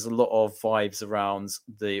there's a lot of vibes around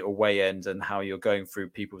the away end and how you're going through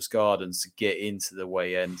people's gardens to get into the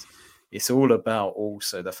away end, it's all about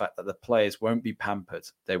also the fact that the players won't be pampered.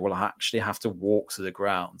 They will actually have to walk to the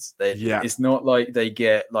grounds. It's not like they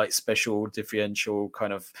get like special differential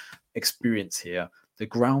kind of experience here. The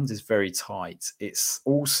ground is very tight. It's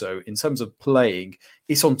also, in terms of playing,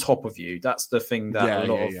 it's on top of you. That's the thing that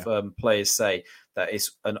a lot of players say, that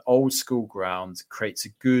it's an old school ground, creates a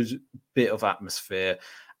good bit of atmosphere.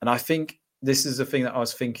 And I think this is the thing that I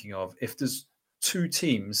was thinking of. If there's two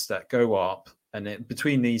teams that go up, and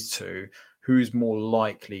between these two, who's more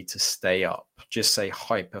likely to stay up? Just say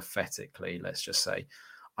hypothetically, let's just say.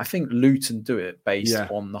 I think Luton do it based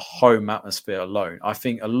on the home atmosphere alone. I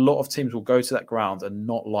think a lot of teams will go to that ground and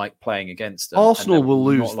not like playing against them. Arsenal will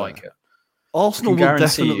lose. Not like it. Arsenal will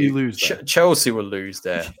definitely lose. Chelsea will lose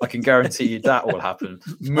there. I can guarantee you that will happen.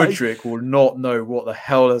 Mudryk will not know what the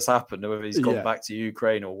hell has happened, whether he's gone back to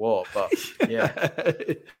Ukraine or what. But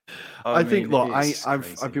I think, look,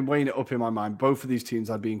 I've been weighing it up in my mind. Both of these teams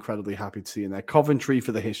I'd be incredibly happy to see in there. Coventry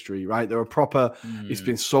for the history, right? They're a proper, it's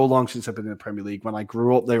been so long since I've been in the Premier League. When I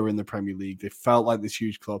grew up, they were in the Premier League. They felt like this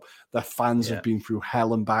huge club. Their fans have been through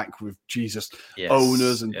hell and back with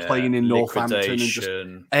owners and playing in Northampton and just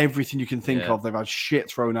everything you can think of. They've had shit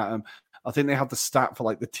thrown at them. I think they have the stat for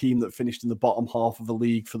like the team that finished in the bottom half of the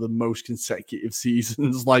league for the most consecutive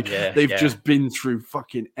seasons. Like they've just been through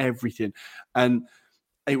fucking everything. And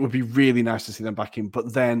it would be really nice to see them back in.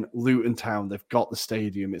 But then Luton Town, they've got the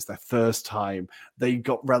stadium. It's their first time. They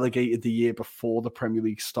got relegated the year before the Premier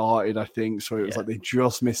League started, I think. So it was like they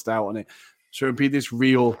just missed out on it. So it'd be this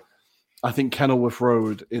real, I think Kenilworth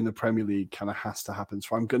Road in the Premier League kind of has to happen.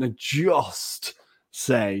 So I'm going to just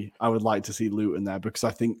say I would like to see Luton there, because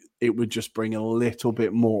I think it would just bring a little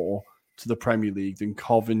bit more to the Premier League than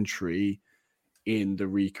Coventry in the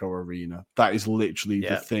Rico Arena. That is literally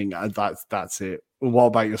the thing. That's it. What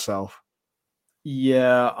about yourself?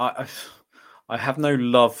 Yeah, I have no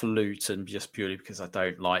love for Luton just purely because I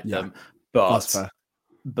don't like them. But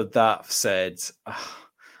that said,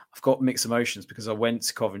 I've got mixed emotions because I went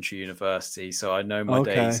to Coventry University, so I know my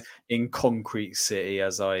days in Concrete City,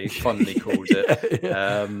 as I funnily called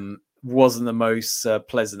it. Wasn't the most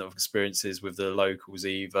pleasant of experiences with the locals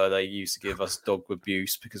either. They used to give us dog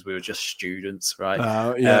abuse because we were just students, right?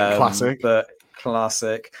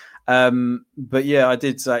 Classic. But yeah, I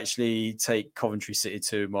did actually take Coventry City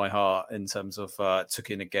to my heart in terms of took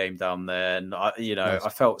in a game down there, and I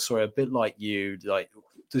felt sorry, a bit like you, like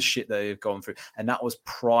the shit that they've gone through, and that was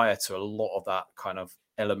prior to a lot of that kind of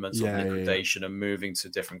elements of liquidation and moving to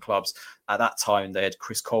different clubs. At that time, they had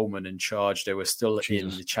Chris Coleman in charge. They were still in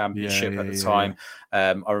the Championship at the time.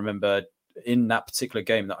 I remember in that particular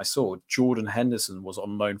game that I saw, Jordan Henderson was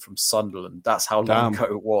on loan from Sunderland. That's how long ago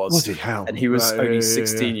it was. And he was only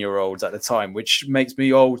 16-year-old at the time, which makes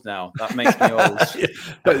me old now. That makes me old.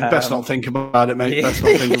 Best not think about it, mate. Best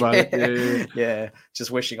not think about it. Yeah.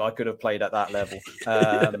 Just wishing I could have played at that level.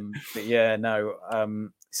 But yeah, no.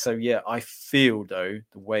 So yeah, I feel though,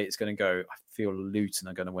 the way it's going to go, I feel Luton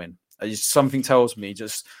are going to win. Something tells me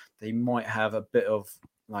just they might have a bit of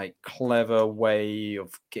like clever way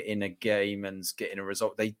of getting a game and getting a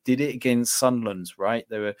result. They did it against Sunderland, right?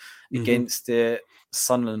 They were against it.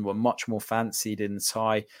 Sunderland were much more fancied in the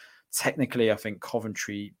tie. Technically, I think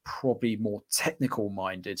Coventry probably more technical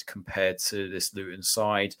minded compared to this Luton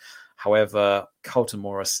side. However, Carlton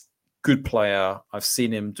Morris, good player. I've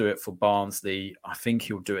seen him do it for Barnsley. I think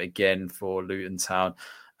he'll do it again for Luton Town.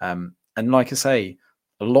 And like I say,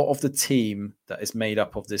 a lot of the team that is made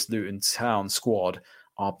up of this Luton Town squad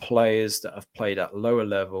are players that have played at lower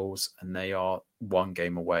levels, and they are one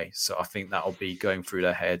game away. So I think that'll be going through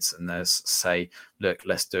their heads, and they'll say, look,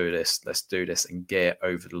 let's do this and get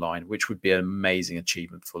over the line, which would be an amazing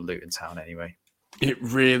achievement for Luton Town anyway. It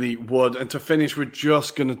really would. And to finish, we're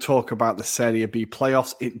just going to talk about the Serie B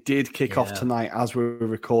playoffs. It did kick off tonight as we were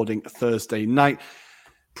recording Thursday night.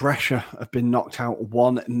 Brescia have been knocked out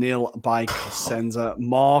 1-0 by Cosenza.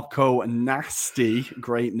 Marco Nasty,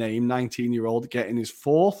 great name, 19-year-old, getting his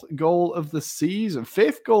fifth goal of the season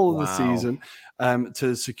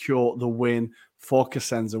to secure the win for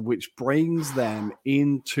Cosenza, which brings them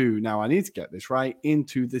into, now I need to get this right,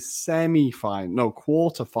 into the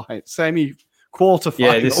quarterfinals.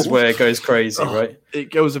 Yeah, this is where it goes crazy, right?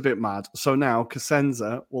 It goes a bit mad. So now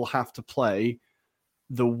Cosenza will have to play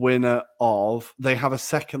the winner of, they have a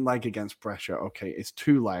second leg against Brescia. Okay, it's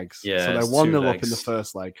 2 legs. Yeah, so they're 1-0 up in the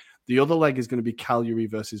first leg. The other leg is going to be Cagliari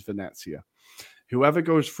versus Venezia. Whoever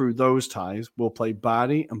goes through those ties will play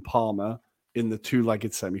Bari and Parma in the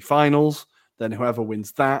 2-legged semi-finals. Then whoever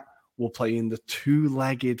wins that will play in the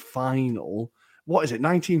 2-legged final. What is it,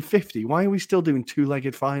 1950? Why are we still doing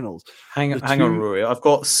 2-legged finals? Hang on, Rory. I've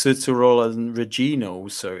got Sutterol and Regina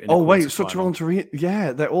also. Sutterol and Regina.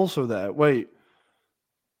 Yeah, they're also there. Wait.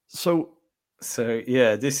 So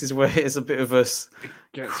yeah, this is where it's a bit of a... It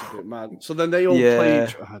gets a bit mad. So then they all play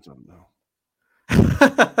each... I don't know.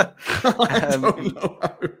 I don't know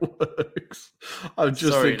how it works. I'm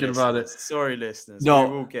just thinking about it. Sorry, listeners. No.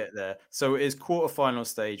 We will get there. So it is quarterfinal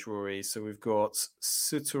stage, Rory. So we've got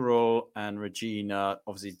Sutterol and Regina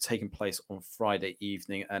obviously taking place on Friday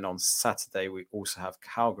evening. And on Saturday, we also have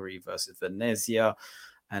Calgary versus Venezia.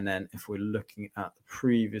 And then if we're looking at the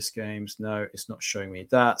previous games, no, it's not showing me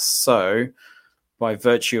that. So by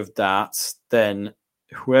virtue of that, then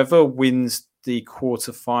whoever wins the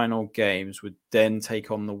quarterfinal games would then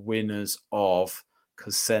take on the winners of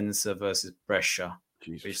Cosenza versus Brescia.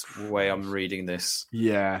 Is the way I'm reading this.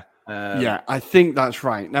 Yeah. I think that's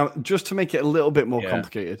right. Now, just to make it a little bit more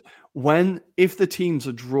complicated, if the teams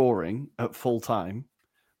are drawing at full time,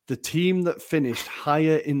 the team that finished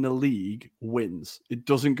higher in the league wins. It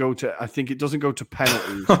doesn't go to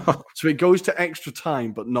penalties. So it goes to extra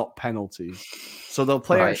time, but not penalties. So they'll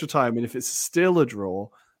play extra time. And if it's still a draw,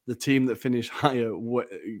 the team that finished higher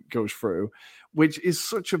goes through, which is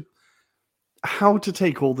such a, how to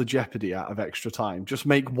take all the jeopardy out of extra time. Just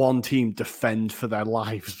make one team defend for their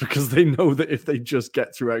lives because they know that if they just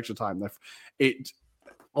get through extra time,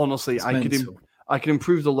 I could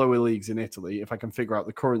improve the lower leagues in Italy. If I can figure out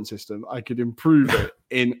the current system, I could improve it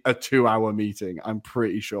in a 2-hour meeting, I'm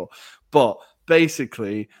pretty sure. But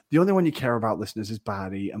basically, the only one you care about, listeners, is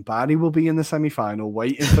Bari. And Bari will be in the semi-final,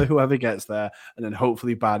 waiting for whoever gets there. And then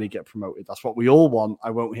hopefully Bari get promoted. That's what we all want.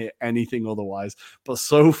 I won't hear anything otherwise. But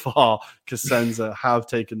so far, Cosenza have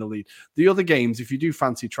taken the lead. The other games, if you do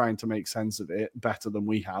fancy trying to make sense of it better than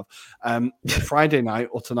we have, Friday night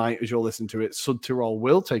or tonight, as you're listening to it, Sud-Tirol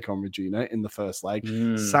will take on Regina in the first leg.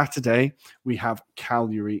 Saturday, we have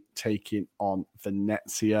Cagliari taking on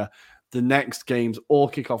Venezia. The next games all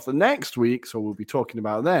kick off the next week, so we'll be talking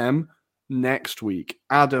about them next week.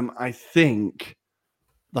 Adam, I think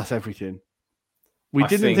that's everything. We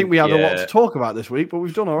didn't think we had a lot to talk about this week, but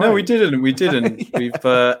we've done all right. No, we didn't. We've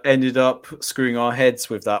ended up screwing our heads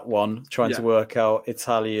with that one, trying to work out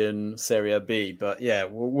Italian Serie B. But yeah,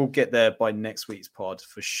 we'll get there by next week's pod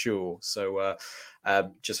for sure. So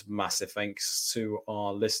just massive thanks to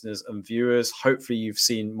our listeners and viewers. Hopefully you've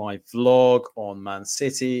seen my vlog on Man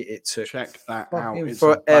City. It took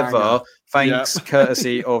forever. Thanks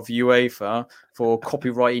courtesy of UEFA for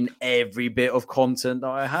copywriting every bit of content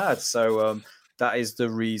that I had. So that is the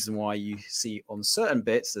reason why you see on certain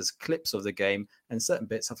bits there's clips of the game, and certain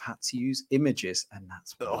bits I've had to use images, and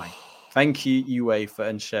that's why. Thank you, UEFA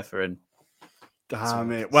and Sheffield.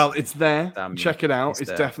 Damn it. Well, it's there. Check it out. It's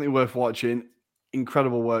definitely worth watching.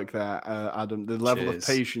 Incredible work there, Adam. The level of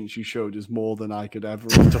patience you showed is more than I could ever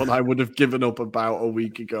have done. I would have given up about a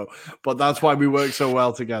week ago, but that's why we work so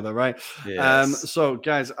well together, right? Yes. So,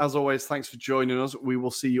 guys, as always, thanks for joining us. We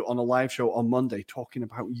will see you on a live show on Monday talking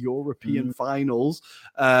about European finals.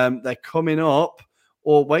 They're coming up.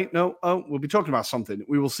 Or wait, no. Oh, we'll be talking about something.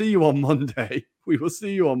 We will see you on Monday. We will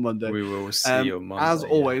see you on Monday. As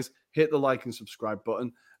always, hit the like and subscribe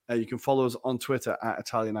button. You can follow us on Twitter at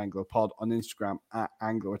Italian Anglo Pod, on Instagram at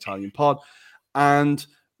Anglo Italian Pod. And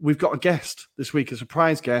we've got a guest this week, a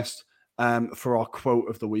surprise guest for our quote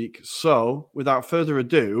of the week. So, without further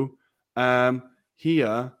ado,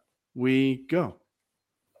 here we go.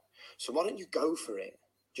 So why don't you go for it?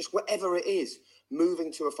 Just whatever it is,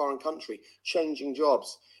 moving to a foreign country, changing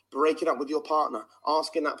jobs, breaking up with your partner,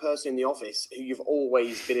 asking that person in the office who you've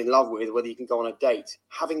always been in love with whether you can go on a date,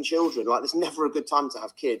 having children. Like, there's never a good time to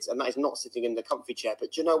have kids, and that is not sitting in the comfy chair.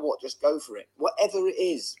 But do you know what? Just go for it. Whatever it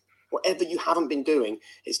is, whatever you haven't been doing,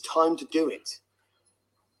 it's time to do it.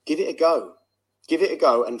 Give it a go. Give it a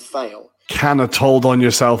go and fail. Kind of told on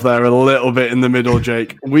yourself there a little bit in the middle,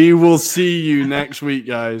 Jake. We will see you next week,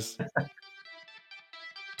 guys.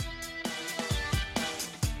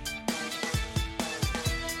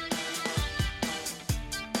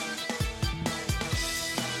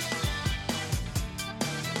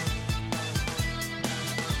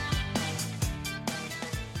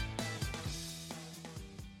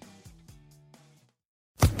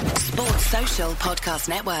 Sports Social Podcast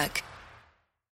Network.